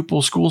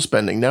per-pupil school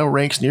spending now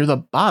ranks near the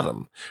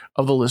bottom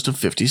of the list of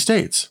 50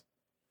 states.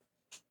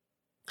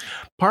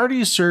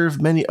 Parties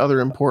serve many other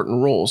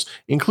important roles,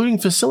 including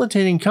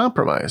facilitating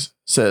compromise,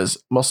 says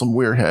Muslim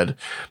Weirhead,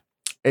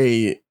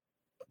 a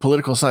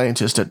political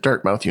scientist at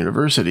Dartmouth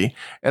University,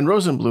 and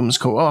Rosenblum's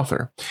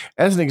co-author.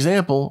 As an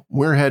example,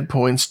 Weirhead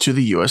points to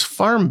the U.S.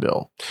 Farm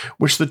Bill,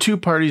 which the two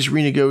parties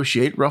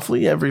renegotiate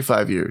roughly every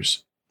 5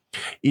 years.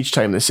 Each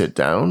time they sit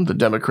down, the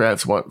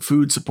Democrats want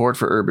food support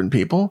for urban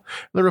people,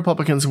 the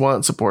Republicans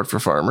want support for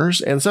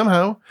farmers, and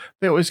somehow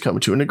they always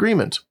come to an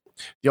agreement.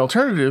 The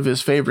alternative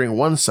is favoring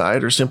one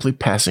side or simply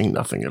passing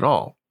nothing at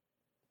all.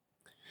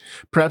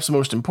 Perhaps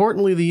most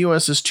importantly, the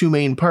U.S.'s two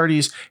main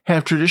parties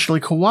have traditionally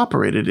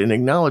cooperated in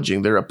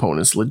acknowledging their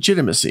opponents'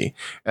 legitimacy,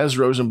 as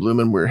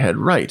Rosenblum and Weirhead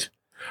write.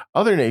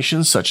 Other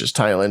nations, such as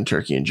Thailand,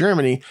 Turkey, and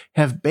Germany,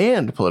 have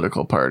banned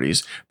political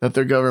parties that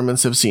their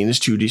governments have seen as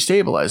too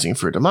destabilizing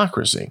for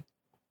democracy.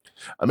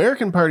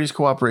 American parties'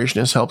 cooperation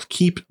has helped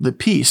keep the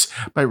peace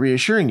by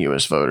reassuring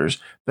U.S. voters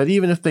that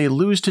even if they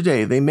lose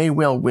today, they may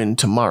well win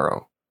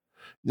tomorrow.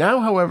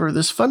 Now, however,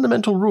 this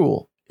fundamental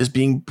rule is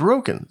being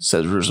broken,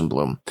 says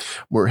Rosenblum,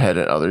 Weirhead,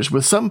 and others,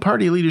 with some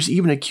party leaders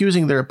even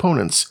accusing their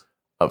opponents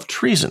of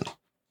treason.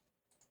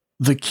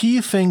 The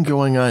key thing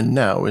going on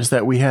now is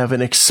that we have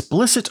an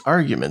explicit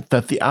argument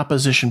that the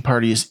opposition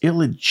party is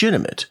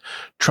illegitimate.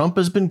 Trump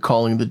has been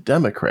calling the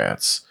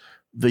Democrats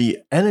the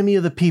enemy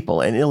of the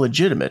people and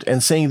illegitimate,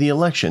 and saying the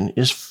election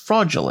is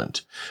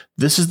fraudulent.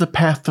 This is the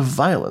path to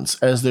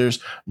violence, as there's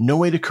no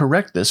way to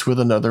correct this with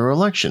another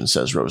election,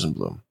 says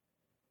Rosenblum.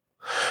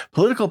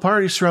 Political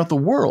parties throughout the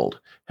world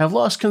have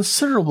lost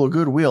considerable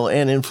goodwill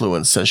and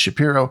influence, says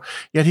Shapiro,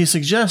 yet he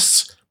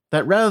suggests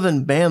that rather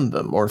than ban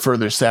them or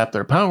further sap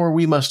their power,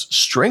 we must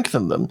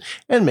strengthen them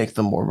and make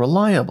them more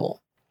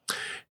reliable.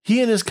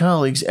 He and his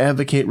colleagues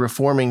advocate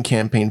reforming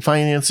campaign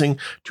financing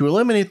to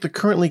eliminate the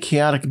currently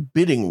chaotic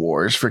bidding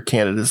wars for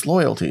candidates'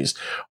 loyalties,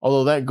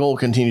 although that goal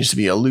continues to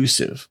be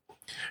elusive.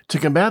 To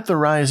combat the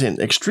rise in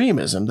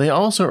extremism, they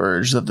also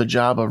urge that the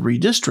job of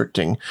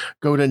redistricting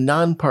go to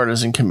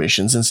nonpartisan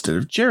commissions instead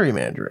of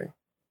gerrymandering.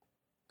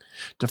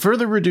 To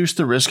further reduce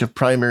the risk of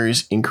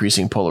primaries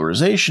increasing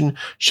polarization,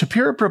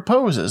 Shapiro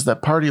proposes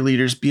that party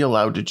leaders be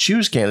allowed to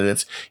choose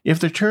candidates if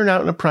their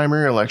turnout in a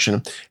primary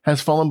election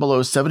has fallen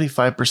below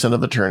 75%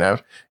 of the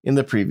turnout in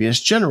the previous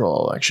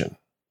general election.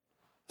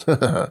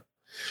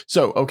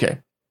 So, okay,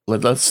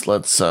 let's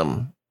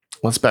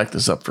back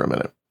this up for a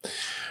minute.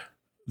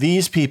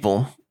 These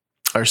people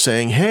are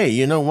saying, hey,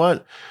 you know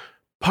what?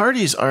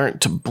 Parties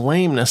aren't to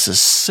blame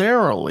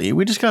necessarily.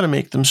 We just got to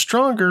make them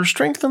stronger,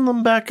 strengthen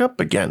them back up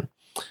again.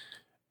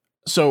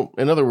 So,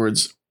 in other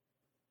words,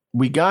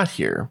 we got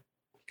here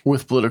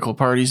with political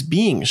parties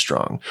being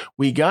strong.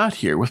 We got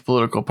here with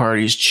political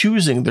parties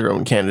choosing their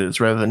own candidates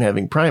rather than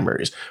having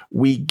primaries.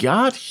 We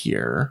got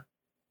here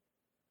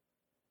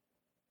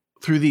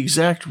through the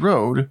exact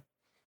road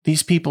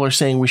these people are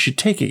saying we should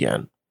take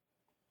again.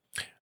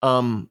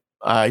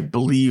 I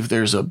believe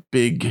there's a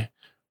big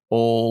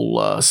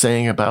old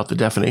saying about the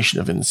definition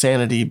of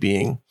insanity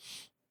being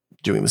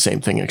doing the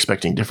same thing and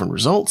expecting different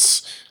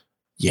results.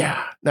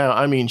 Yeah. Now,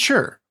 I mean,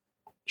 sure.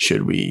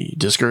 Should we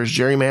discourage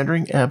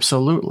gerrymandering?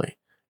 Absolutely.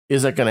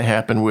 Is that going to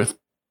happen with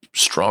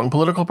strong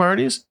political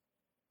parties?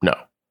 No.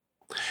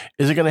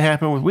 Is it going to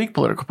happen with weak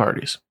political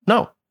parties?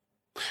 No,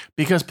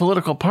 because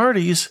political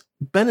parties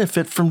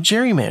benefit from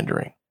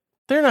gerrymandering.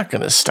 They're not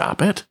going to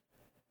stop it.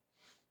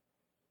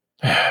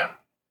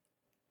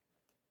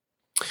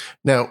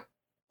 Now,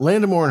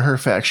 Landemore and her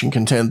faction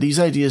contend these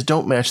ideas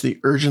don't match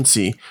the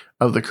urgency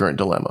of the current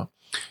dilemma.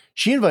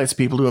 She invites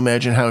people to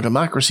imagine how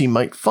democracy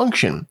might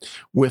function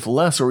with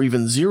less or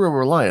even zero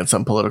reliance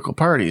on political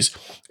parties,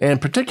 and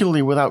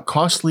particularly without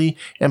costly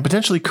and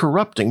potentially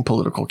corrupting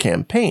political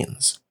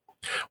campaigns.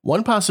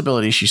 One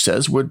possibility, she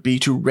says, would be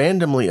to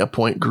randomly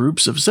appoint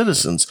groups of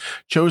citizens,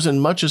 chosen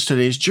much as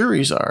today's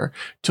juries are,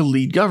 to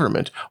lead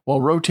government,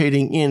 while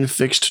rotating in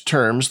fixed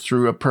terms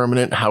through a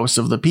permanent House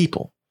of the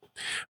People.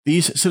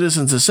 These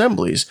citizens'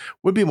 assemblies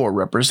would be more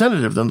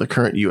representative than the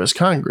current U.S.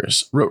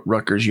 Congress, wrote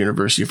Rutgers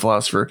University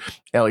philosopher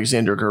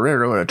Alexander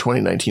Guerrero in a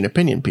 2019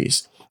 opinion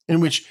piece,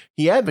 in which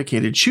he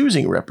advocated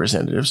choosing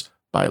representatives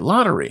by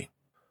lottery.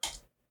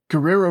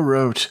 Guerrero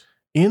wrote,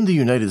 "In the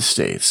United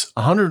States,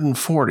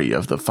 140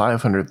 of the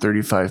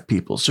 535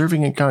 people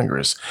serving in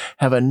Congress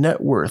have a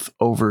net worth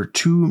over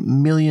 $2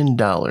 million.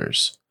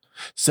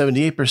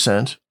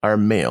 78% are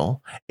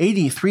male,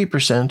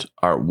 83%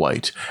 are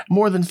white,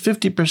 more than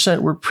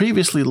 50% were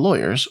previously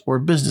lawyers or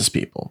business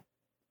people."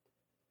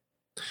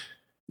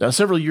 Now,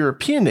 several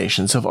European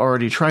nations have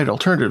already tried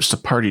alternatives to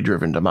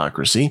party-driven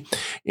democracy.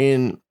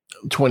 In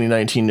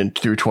 2019 and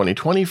through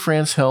 2020,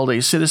 France held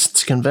a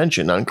citizens'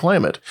 convention on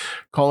climate,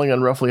 calling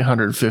on roughly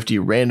 150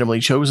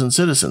 randomly chosen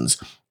citizens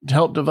to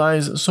help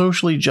devise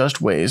socially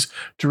just ways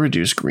to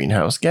reduce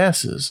greenhouse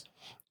gases.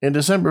 In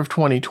December of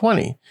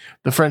 2020,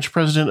 the French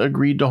president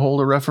agreed to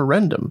hold a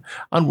referendum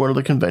on one of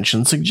the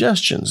convention's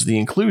suggestions, the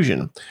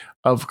inclusion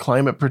of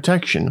climate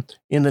protection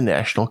in the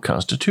national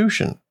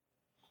constitution.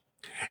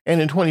 And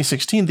in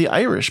 2016, the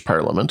Irish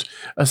Parliament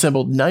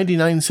assembled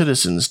 99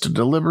 citizens to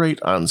deliberate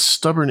on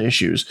stubborn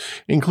issues,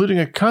 including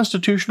a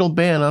constitutional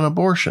ban on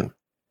abortion.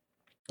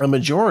 A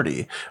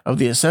majority of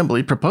the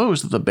assembly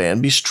proposed that the ban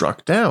be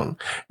struck down,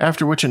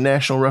 after which a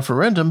national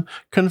referendum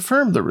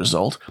confirmed the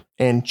result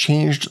and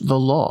changed the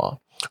law,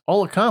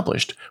 all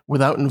accomplished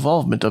without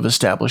involvement of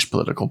established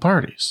political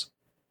parties.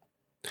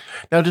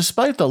 Now,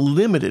 despite the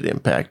limited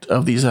impact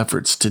of these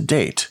efforts to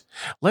date,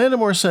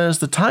 Landemore says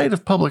the tide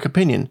of public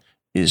opinion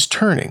is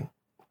turning.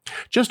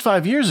 Just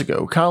 5 years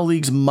ago,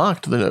 colleagues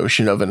mocked the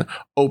notion of an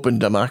open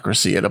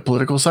democracy at a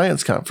political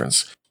science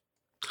conference.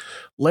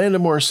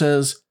 Landemore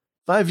says,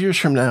 5 years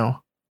from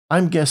now,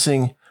 I'm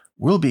guessing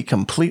we'll be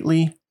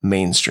completely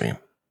mainstream.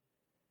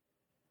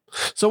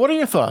 So what are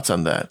your thoughts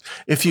on that?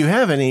 If you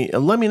have any,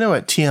 let me know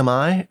at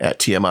TMI at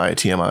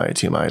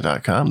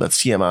TMI.com. That's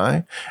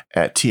TMI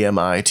at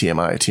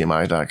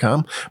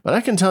TMI.com. But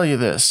I can tell you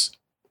this.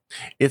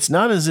 It's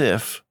not as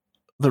if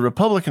the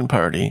Republican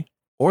Party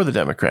or the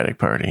Democratic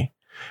Party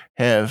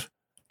have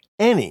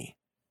any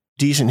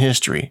decent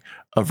history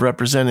of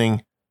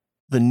representing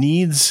the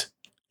needs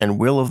and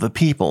will of the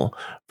people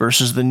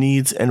versus the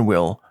needs and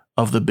will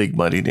of the big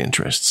moneyed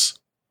interests.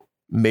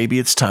 Maybe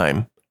it's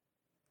time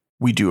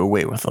we do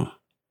away with them.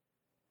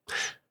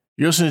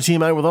 You're listening to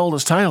TMI with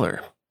Aldous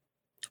Tyler.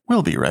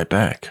 We'll be right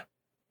back.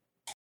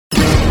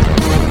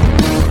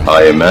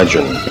 I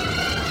imagine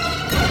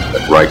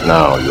that right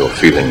now you're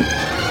feeling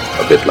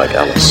a bit like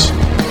Alice,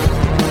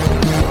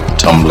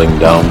 tumbling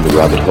down the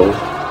rabbit hole.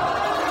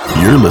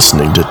 You're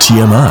listening to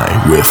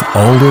TMI with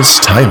Aldous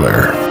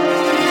Tyler.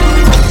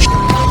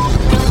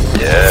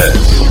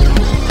 Yes.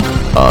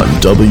 On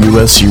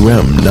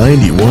WSUM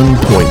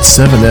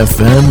 91.7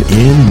 FM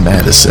in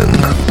Madison.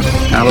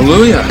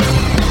 Hallelujah.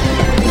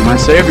 My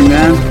Savior,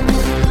 man.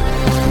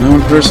 No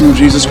one personal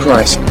Jesus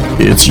Christ.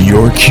 It's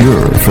your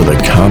cure for the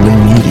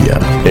common media,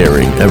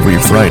 airing every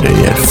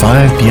Friday at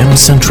 5 p.m.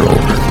 Central,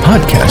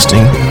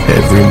 podcasting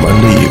every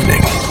Monday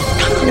evening.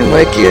 Hey,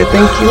 Mikey, I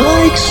think he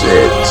likes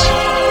it.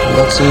 How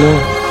about some more?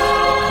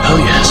 Oh,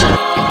 yes.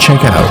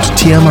 Check out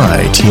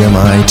TMI.com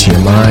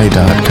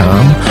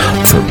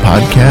for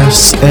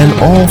podcasts and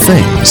all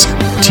things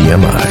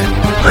TMI.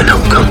 I know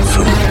Kung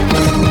Fu.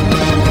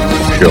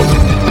 Show me.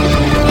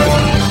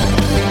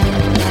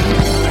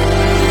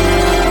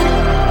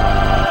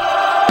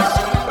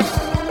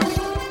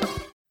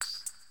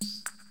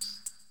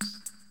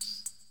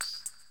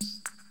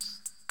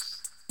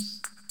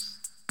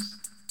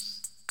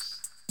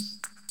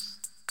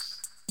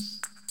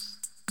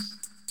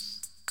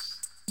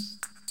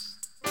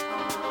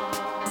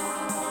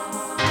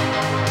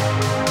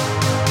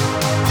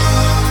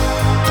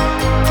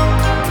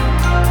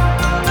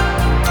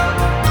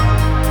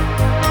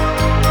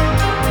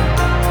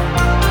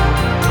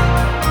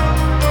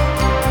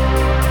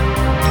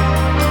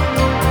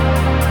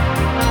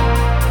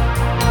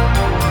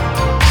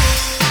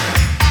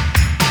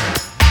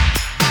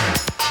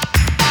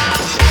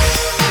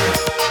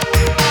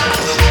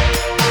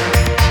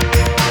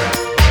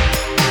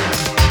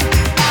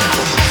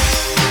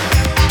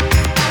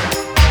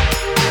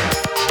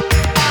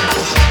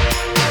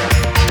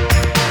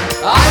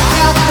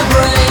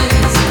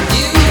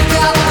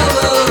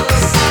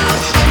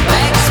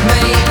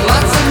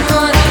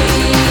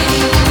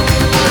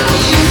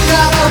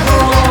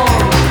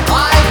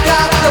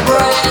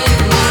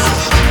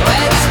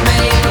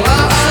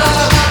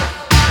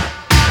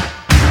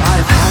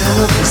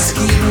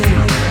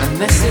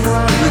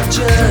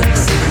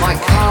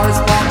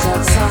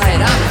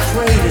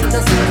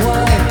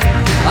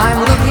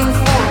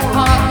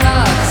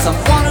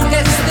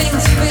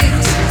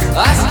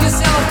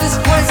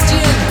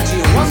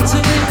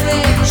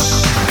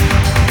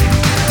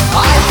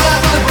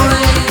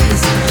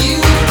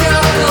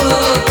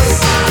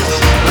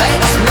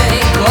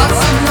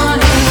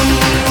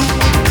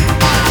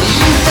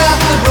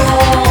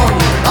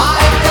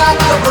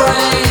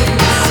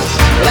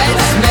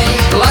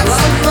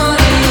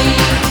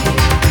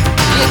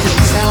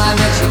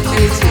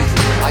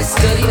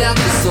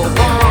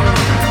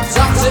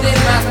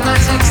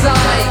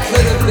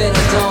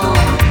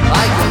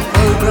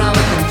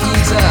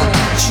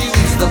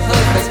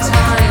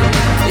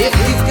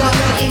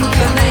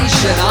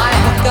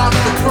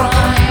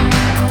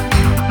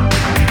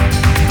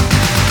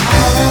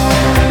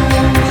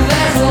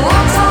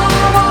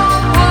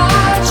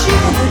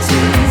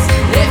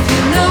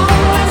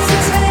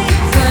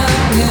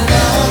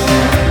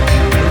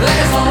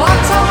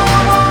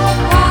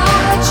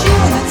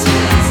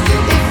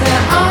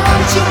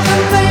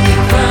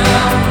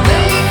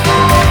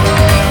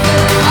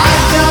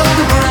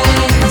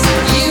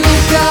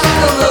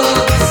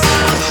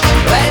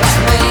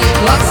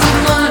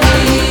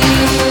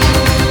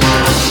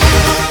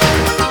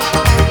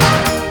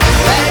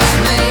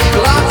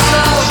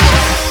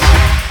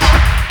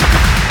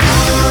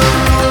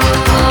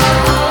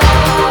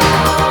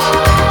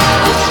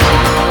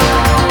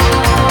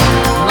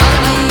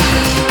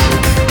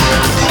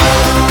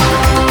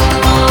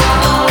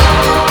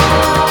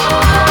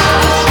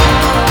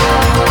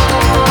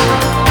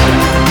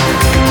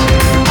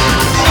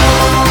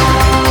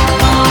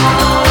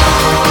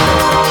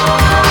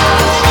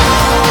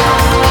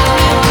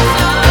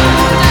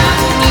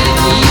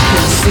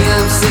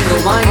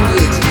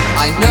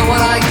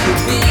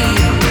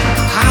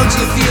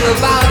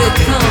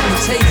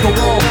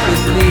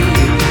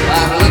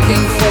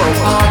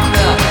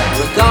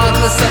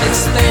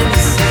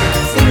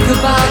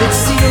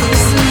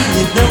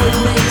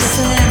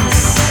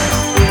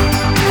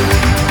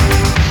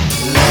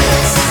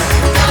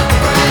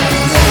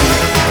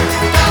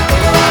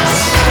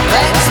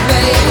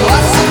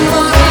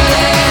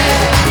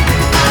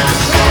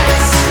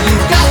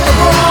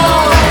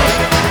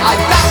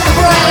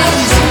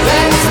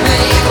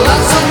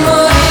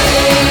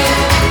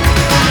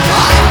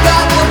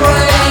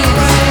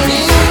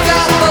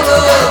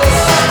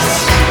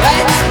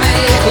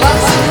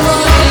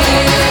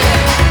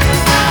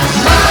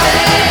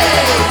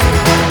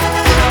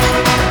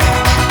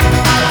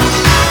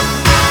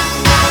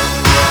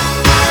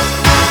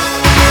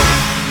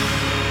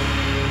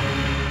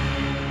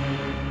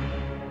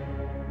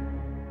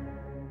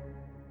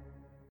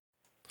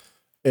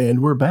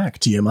 And we're back,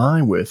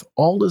 TMI, with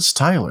Aldous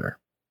Tyler.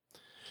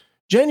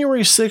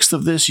 January 6th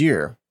of this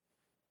year,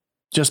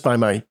 just by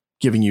my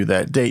giving you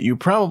that date, you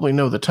probably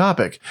know the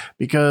topic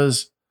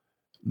because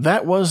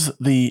that was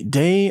the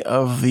day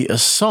of the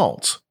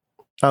assault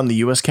on the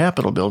U.S.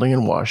 Capitol building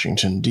in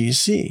Washington,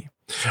 D.C.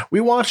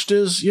 We watched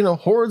as,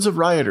 hordes of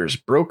rioters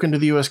broke into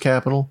the U.S.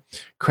 Capitol,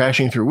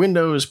 crashing through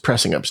windows,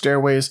 pressing up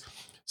stairways,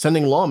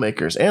 sending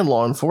lawmakers and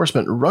law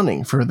enforcement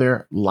running for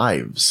their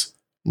lives.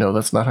 No,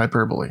 that's not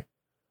hyperbole.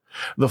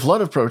 The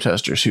flood of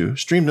protesters who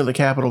streamed to the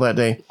Capitol that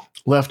day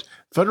left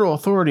federal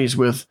authorities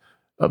with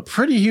a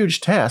pretty huge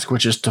task,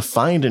 which is to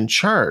find and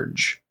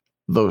charge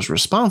those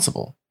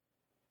responsible.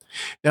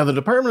 Now, the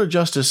Department of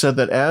Justice said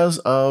that as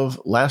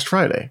of last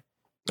Friday,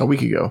 a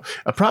week ago,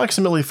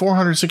 approximately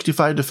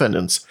 465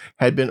 defendants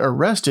had been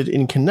arrested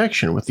in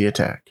connection with the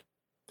attack.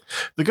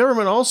 The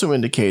government also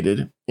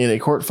indicated in a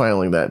court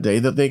filing that day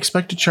that they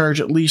expect to charge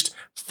at least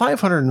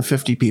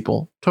 550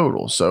 people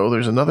total. So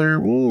there's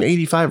another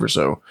 85 or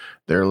so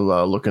they're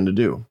looking to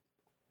do.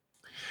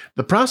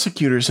 The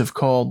prosecutors have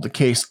called the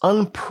case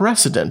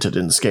unprecedented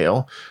in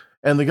scale,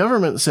 and the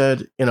government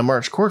said in a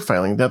March court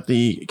filing that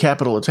the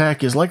Capitol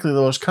attack is likely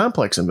the most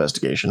complex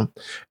investigation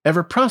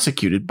ever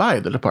prosecuted by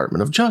the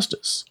Department of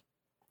Justice.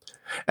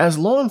 As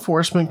law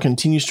enforcement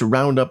continues to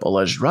round up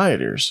alleged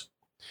rioters,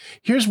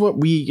 here's what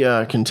we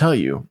can tell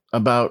you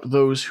about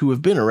those who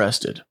have been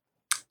arrested.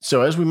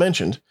 So as we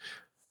mentioned,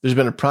 there's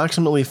been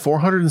approximately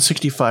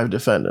 465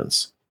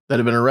 defendants that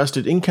have been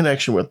arrested in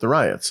connection with the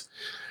riots.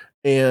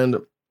 And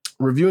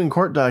reviewing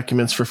court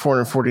documents for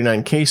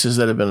 449 cases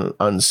that have been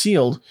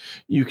unsealed,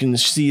 you can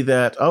see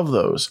that of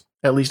those,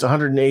 at least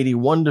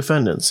 181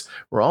 defendants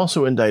were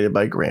also indicted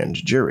by grand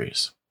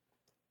juries.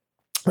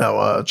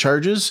 Now,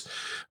 charges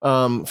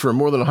for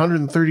more than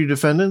 130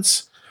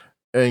 defendants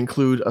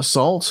include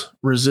assault,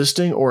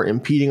 resisting, or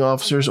impeding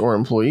officers or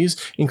employees,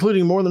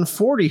 including more than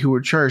 40 who were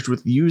charged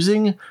with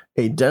using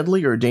a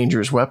deadly or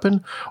dangerous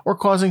weapon or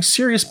causing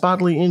serious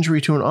bodily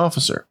injury to an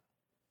officer.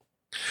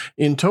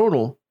 In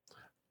total,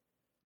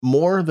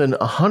 more than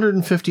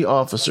 150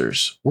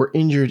 officers were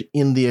injured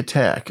in the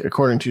attack,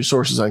 according to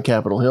sources on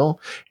Capitol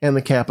Hill and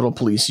the Capitol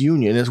Police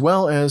Union, as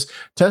well as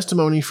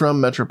testimony from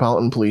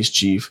Metropolitan Police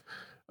Chief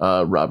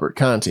Robert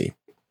Conti.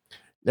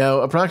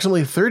 Now,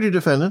 approximately 30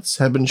 defendants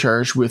have been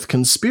charged with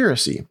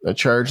conspiracy, a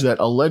charge that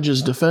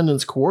alleges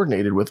defendants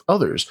coordinated with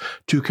others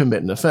to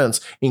commit an offense,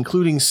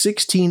 including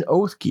 16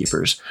 Oath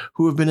Keepers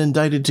who have been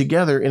indicted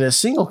together in a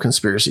single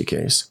conspiracy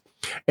case,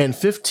 and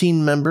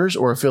 15 members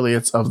or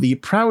affiliates of the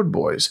Proud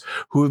Boys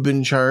who have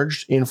been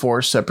charged in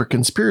 4 separate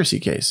conspiracy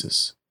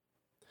cases.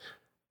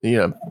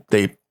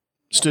 They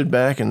stood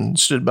back and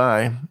stood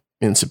by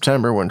in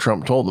September when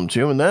Trump told them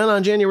to, and then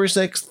on January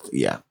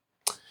 6th,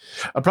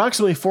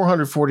 approximately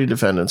 440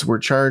 defendants were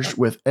charged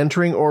with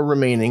entering or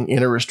remaining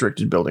in a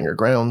restricted building or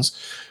grounds.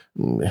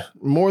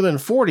 More than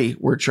 40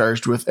 were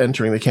charged with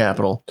entering the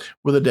Capitol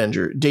with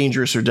a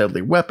dangerous or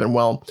deadly weapon,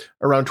 while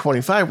around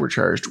 25 were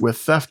charged with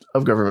theft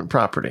of government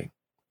property.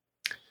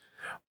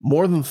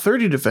 More than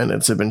 30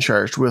 defendants have been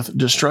charged with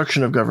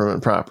destruction of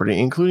government property,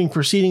 including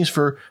proceedings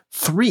for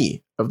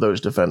 3 of those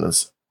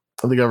defendants.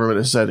 The government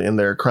has said in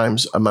their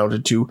crimes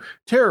amounted to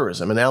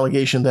terrorism, an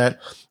allegation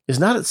that is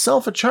not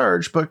itself a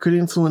charge, but could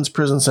influence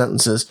prison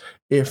sentences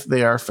if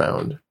they are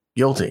found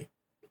guilty.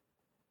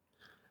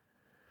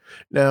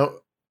 Now,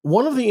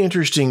 one of the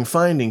interesting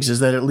findings is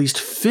that at least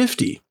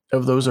 50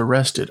 of those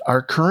arrested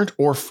are current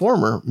or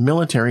former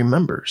military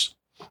members.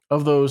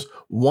 Of those,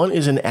 1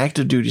 is an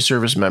active duty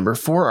service member,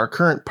 4 are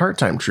current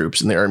part-time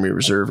troops in the Army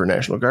Reserve or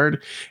National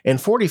Guard,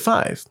 and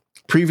 45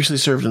 previously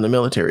served in the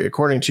military,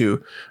 according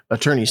to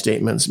attorney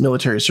statements,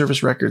 military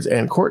service records,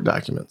 and court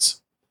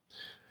documents.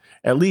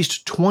 At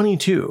least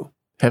 22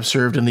 have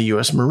served in the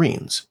U.S.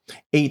 Marines.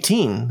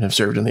 18 have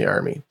served in the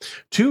Army.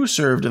 2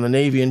 served in the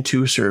Navy, and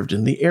 2 served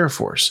in the Air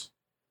Force.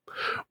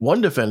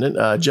 One defendant,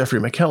 Jeffrey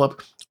McKillop,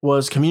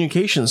 was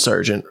communications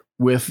sergeant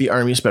with the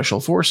Army Special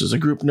Forces, a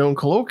group known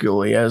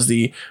colloquially as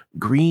the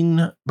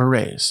Green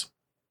Berets.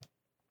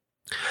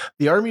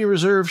 The Army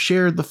Reserve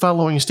shared the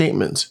following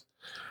statement.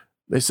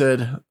 They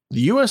said,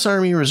 "The U.S.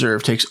 Army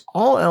Reserve takes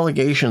all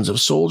allegations of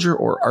soldier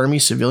or Army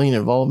civilian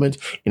involvement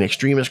in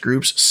extremist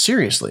groups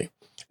seriously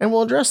and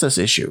will address this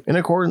issue in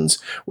accordance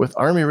with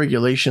Army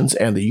regulations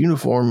and the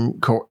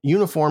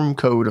Uniform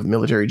Code of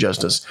Military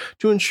Justice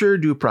to ensure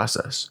due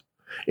process.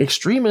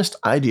 Extremist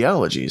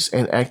ideologies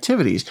and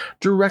activities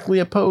directly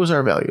oppose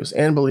our values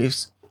and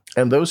beliefs,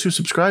 and those who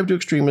subscribe to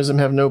extremism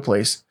have no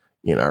place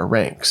in our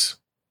ranks."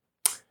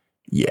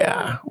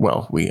 Yeah,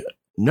 well, we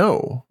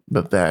know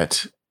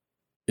that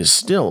is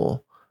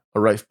still a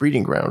rife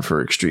breeding ground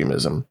for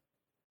extremism,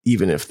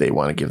 even if they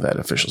want to give that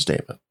official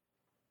statement.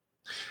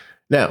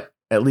 Now,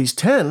 at least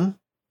 10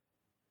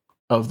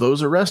 of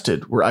those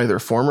arrested were either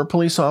former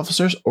police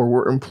officers or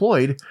were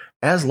employed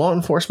as law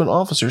enforcement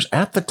officers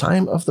at the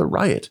time of the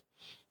riot.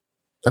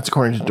 That's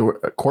according to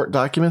court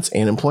documents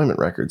and employment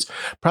records.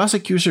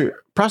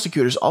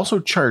 Prosecutors also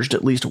charged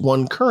at least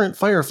 1 current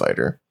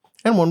firefighter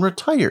and 1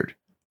 retired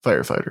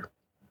firefighter.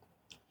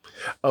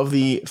 Of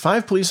the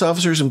 5 police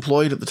officers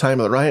employed at the time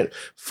of the riot,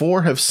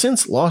 4 have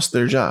since lost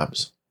their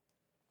jobs.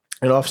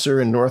 An officer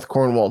in North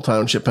Cornwall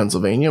Township,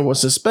 Pennsylvania, was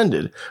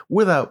suspended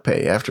without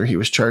pay after he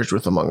was charged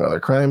with, among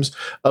other crimes,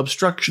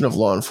 obstruction of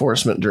law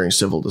enforcement during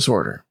civil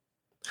disorder.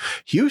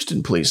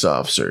 Houston police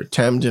officer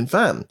Tam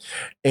Dinfam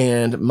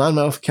and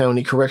Monmouth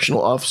County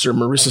Correctional Officer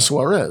Marissa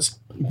Suarez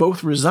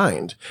both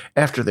resigned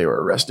after they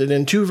were arrested,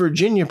 and 2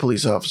 Virginia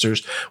police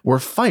officers were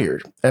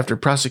fired after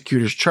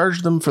prosecutors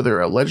charged them for their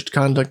alleged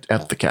conduct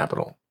at the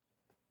Capitol.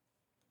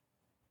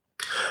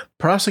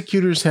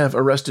 Prosecutors have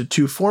arrested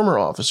 2 former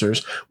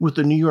officers with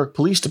the New York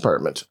Police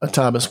Department, a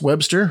Thomas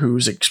Webster,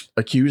 who's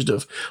accused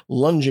of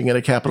lunging at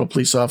a Capitol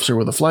police officer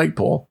with a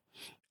flagpole,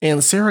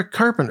 and Sarah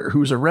Carpenter,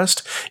 whose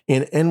arrest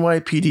an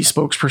NYPD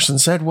spokesperson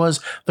said was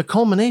the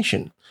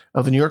culmination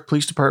of the New York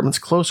Police Department's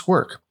close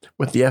work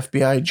with the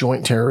FBI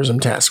Joint Terrorism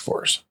Task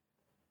Force.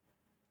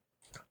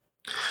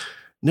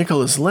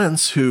 Nicholas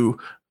Lentz, who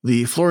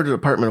the Florida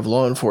Department of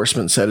Law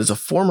Enforcement said is a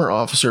former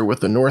officer with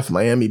the North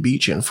Miami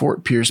Beach and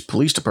Fort Pierce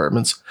police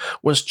departments,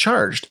 was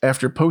charged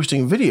after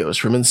posting videos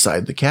from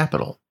inside the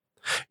Capitol.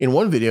 In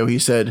one video, he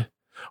said,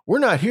 "We're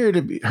not here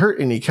to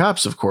hurt any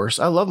cops, of course.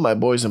 I love my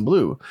boys in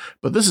blue,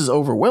 but this is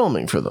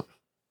overwhelming for them."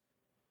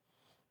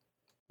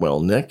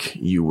 Well, Nick,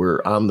 you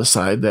were on the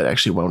side that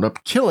actually wound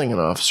up killing an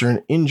officer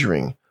and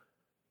injuring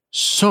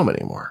so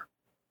many more.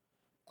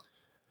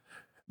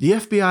 The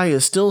FBI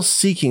is still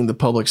seeking the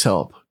public's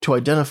help to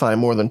identify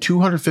more than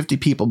 250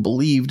 people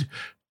believed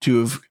to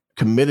have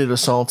committed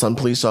assaults on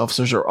police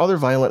officers or other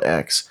violent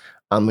acts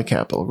on the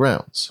Capitol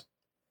grounds.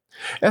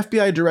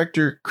 FBI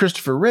Director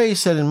Christopher Wray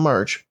said in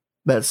March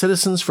that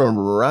citizens from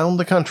around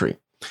the country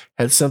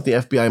had sent the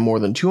FBI more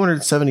than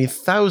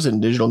 270,000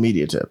 digital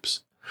media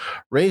tips.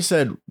 Wray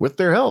said, "With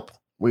their help,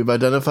 we've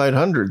identified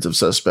hundreds of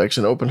suspects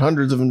and opened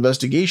hundreds of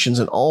investigations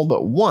in all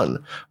but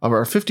one of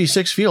our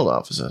 56 field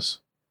offices."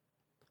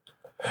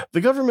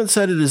 The government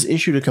said it has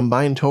issued a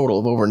combined total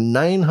of over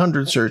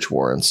 900 search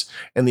warrants,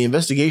 and the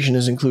investigation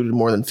has included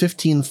more than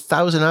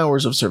 15,000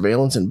 hours of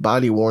surveillance and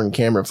body-worn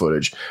camera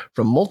footage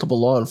from multiple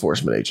law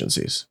enforcement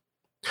agencies.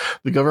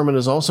 The government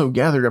has also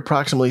gathered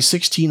approximately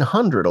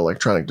 1,600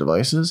 electronic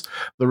devices,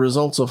 the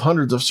results of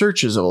hundreds of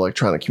searches of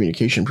electronic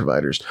communication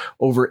providers,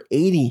 over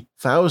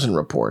 80,000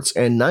 reports,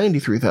 and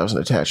 93,000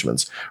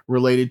 attachments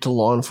related to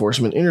law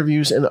enforcement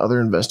interviews and other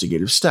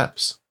investigative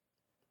steps.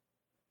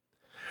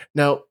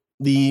 Now,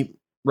 the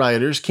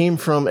rioters came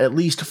from at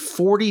least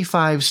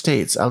 45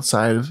 states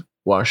outside of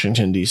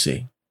Washington,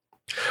 D.C.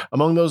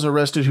 Among those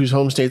arrested whose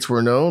home states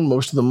were known,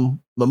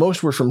 the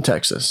most were from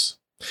Texas.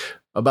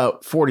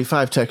 About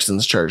 45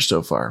 Texans charged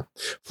so far.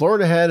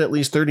 Florida had at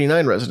least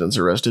 39 residents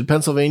arrested.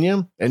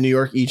 Pennsylvania and New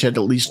York each had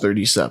at least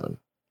 37.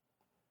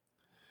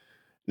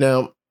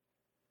 Now,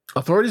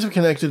 authorities have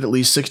connected at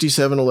least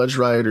 67 alleged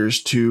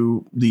rioters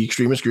to the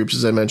extremist groups,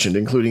 as I mentioned,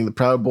 including the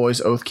Proud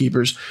Boys, Oath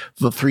Keepers,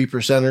 the Three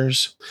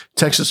Percenters,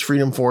 Texas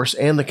Freedom Force,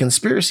 and the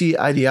conspiracy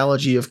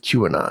ideology of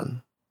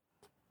QAnon.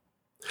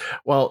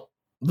 While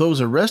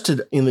those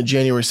arrested in the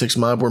January 6th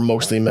mob were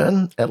mostly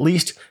men, at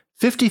least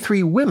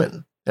 53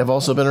 women have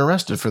also been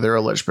arrested for their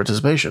alleged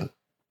participation.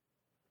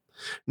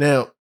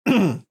 Now,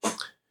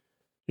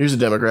 here's a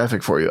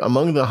demographic for you.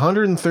 Among the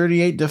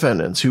 138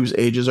 defendants whose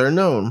ages are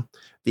known,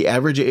 the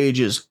average age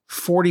is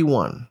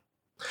 41.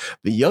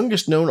 The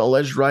youngest known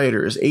alleged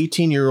rioter is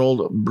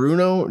 18-year-old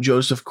Bruno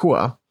Joseph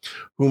Kua,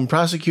 whom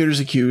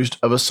prosecutors accused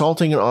of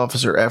assaulting an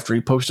officer after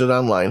he posted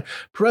online,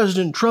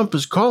 "President Trump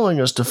is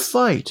calling us to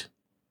fight."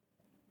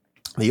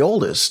 The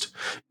oldest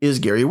is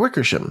Gary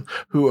Wickersham,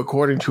 who,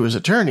 according to his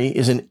attorney,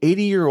 is an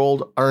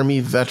 80-year-old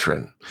Army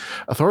veteran.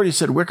 Authorities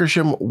said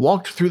Wickersham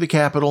walked through the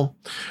Capitol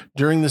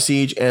during the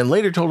siege and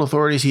later told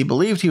authorities he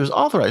believed he was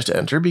authorized to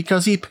enter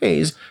because he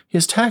pays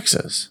his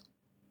taxes.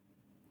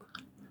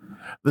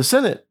 The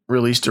Senate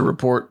released a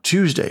report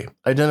Tuesday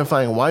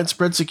identifying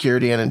widespread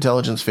security and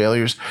intelligence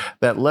failures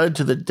that led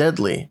to the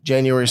deadly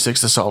January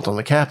 6th assault on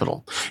the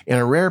Capitol. In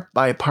a rare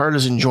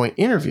bipartisan joint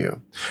interview,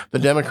 the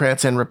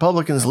Democrats and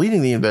Republicans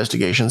leading the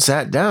investigation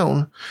sat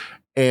down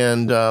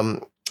and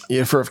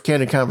for a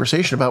candid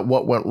conversation about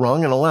what went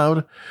wrong and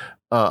allowed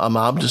a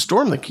mob to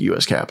storm the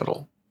U.S.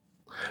 Capitol.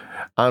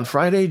 On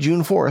Friday,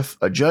 June 4th,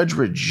 a judge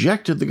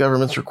rejected the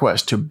government's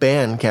request to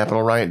ban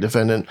Capitol riot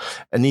defendant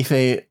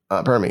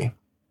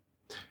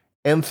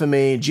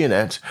Anthony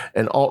Giannett,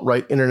 an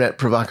alt-right internet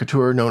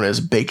provocateur known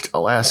as Baked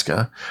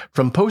Alaska,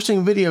 from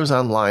posting videos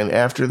online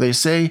after they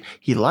say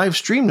he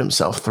live-streamed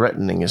himself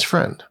threatening his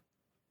friend.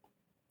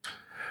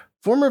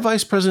 Former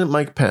Vice President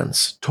Mike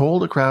Pence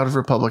told a crowd of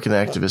Republican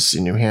activists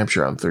in New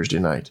Hampshire on Thursday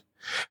night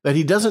that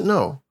he doesn't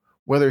know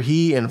whether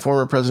he and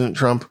former President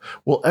Trump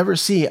will ever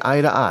see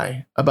eye to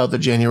eye about the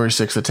January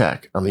 6th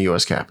attack on the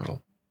U.S.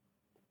 Capitol.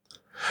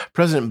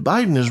 President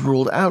Biden has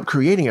ruled out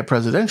creating a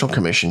presidential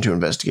commission to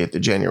investigate the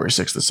January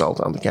 6th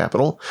assault on the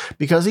Capitol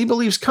because he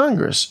believes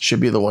Congress should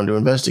be the one to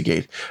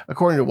investigate,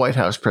 according to White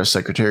House Press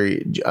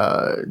Secretary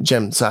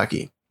Jen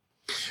Psaki.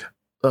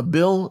 A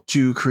bill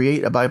to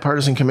create a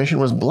bipartisan commission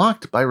was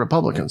blocked by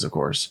Republicans, of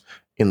course,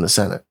 in the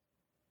Senate.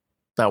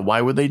 Now,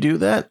 why would they do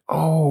that?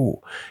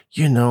 Oh,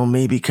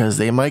 maybe because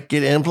they might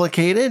get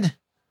implicated.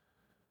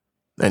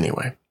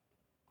 Anyway,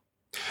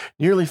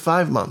 nearly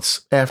 5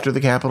 months after the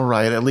Capitol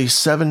riot, at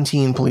least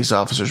 17 police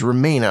officers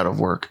remain out of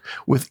work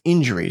with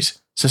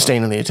injuries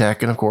sustained in the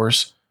attack, and of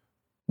course,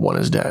 one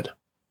is dead.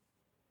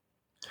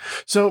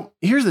 So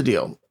here's the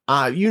deal.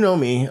 You know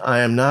me. I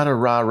am not a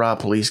rah-rah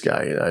police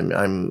guy.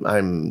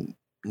 I'm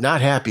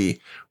not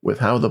happy with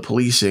how the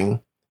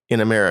policing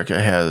in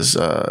America has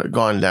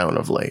gone down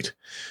of late.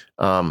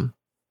 And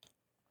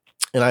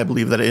I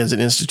believe that as an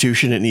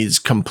institution, it needs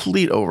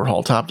complete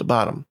overhaul, top to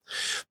bottom.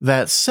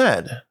 That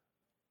said,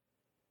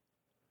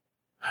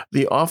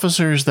 the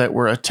officers that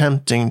were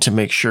attempting to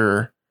make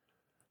sure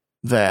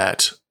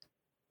that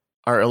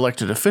our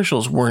elected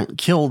officials weren't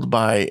killed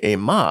by a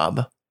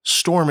mob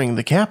storming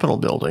the Capitol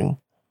building,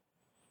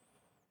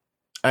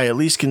 I at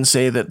least can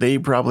say that they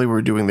probably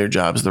were doing their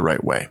jobs the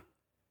right way.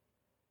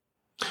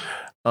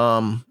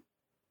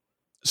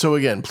 So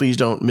again, please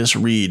don't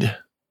misread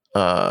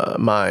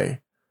my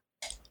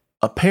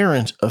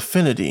apparent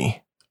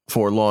affinity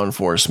for law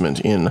enforcement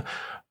in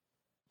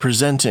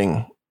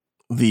presenting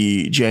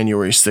the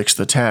January 6th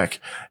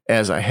attack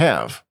as I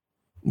have.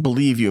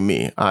 Believe you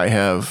me, I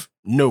have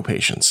no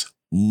patience,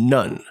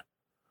 none,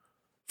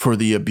 for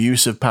the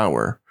abuse of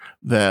power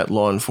that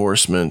law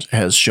enforcement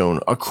has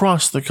shown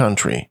across the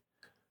country.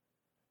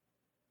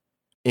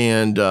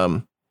 And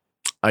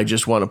I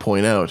just want to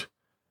point out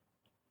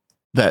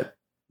that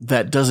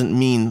that doesn't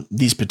mean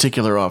these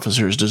particular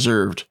officers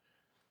deserved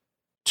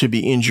to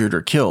be injured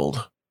or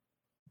killed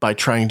by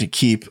trying to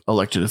keep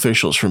elected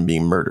officials from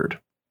being murdered.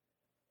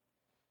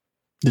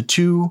 The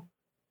two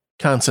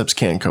concepts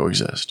can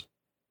coexist.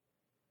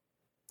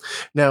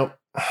 Now,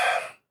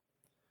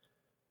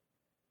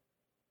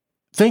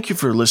 thank you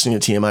for listening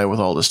to TMI with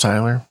Aldous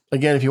Tyler.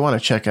 Again, if you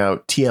want to check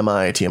out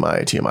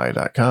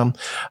TMI.com,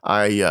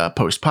 I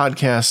post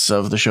podcasts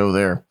of the show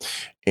there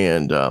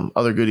and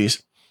other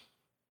goodies.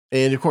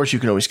 And of course, you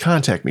can always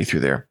contact me through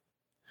there.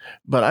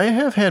 But I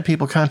have had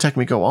people contact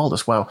me, go,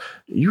 Aldous, wow,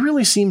 you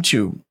really seem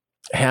to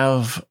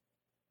have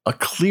a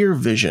clear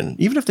vision,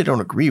 even if they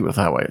don't agree with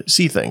how I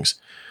see things.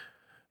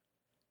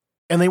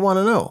 And they want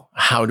to know,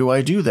 how do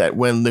I do that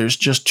when there's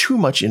just too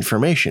much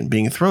information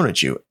being thrown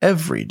at you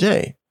every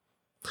day?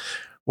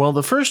 Well,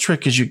 the first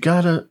trick is you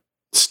got to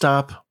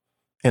stop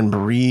and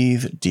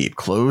breathe deep.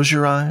 Close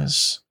your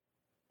eyes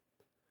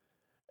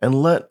and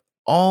let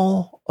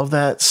all of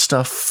that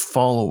stuff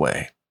fall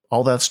away.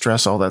 All that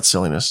stress, all that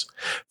silliness.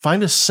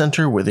 Find a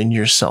center within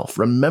yourself.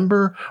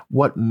 Remember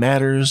what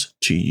matters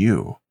to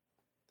you.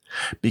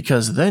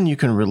 Because then you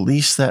can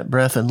release that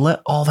breath and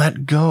let all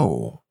that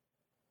go.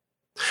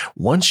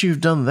 Once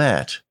you've done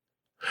that,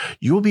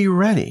 you'll be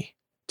ready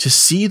to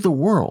see the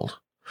world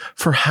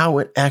for how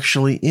it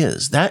actually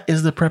is. That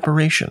is the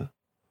preparation.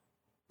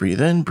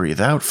 Breathe in,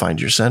 breathe out, find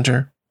your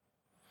center.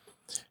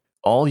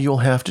 All you'll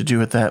have to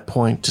do at that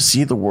point to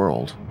see the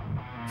world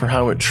for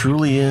how it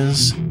truly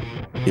is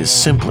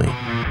simply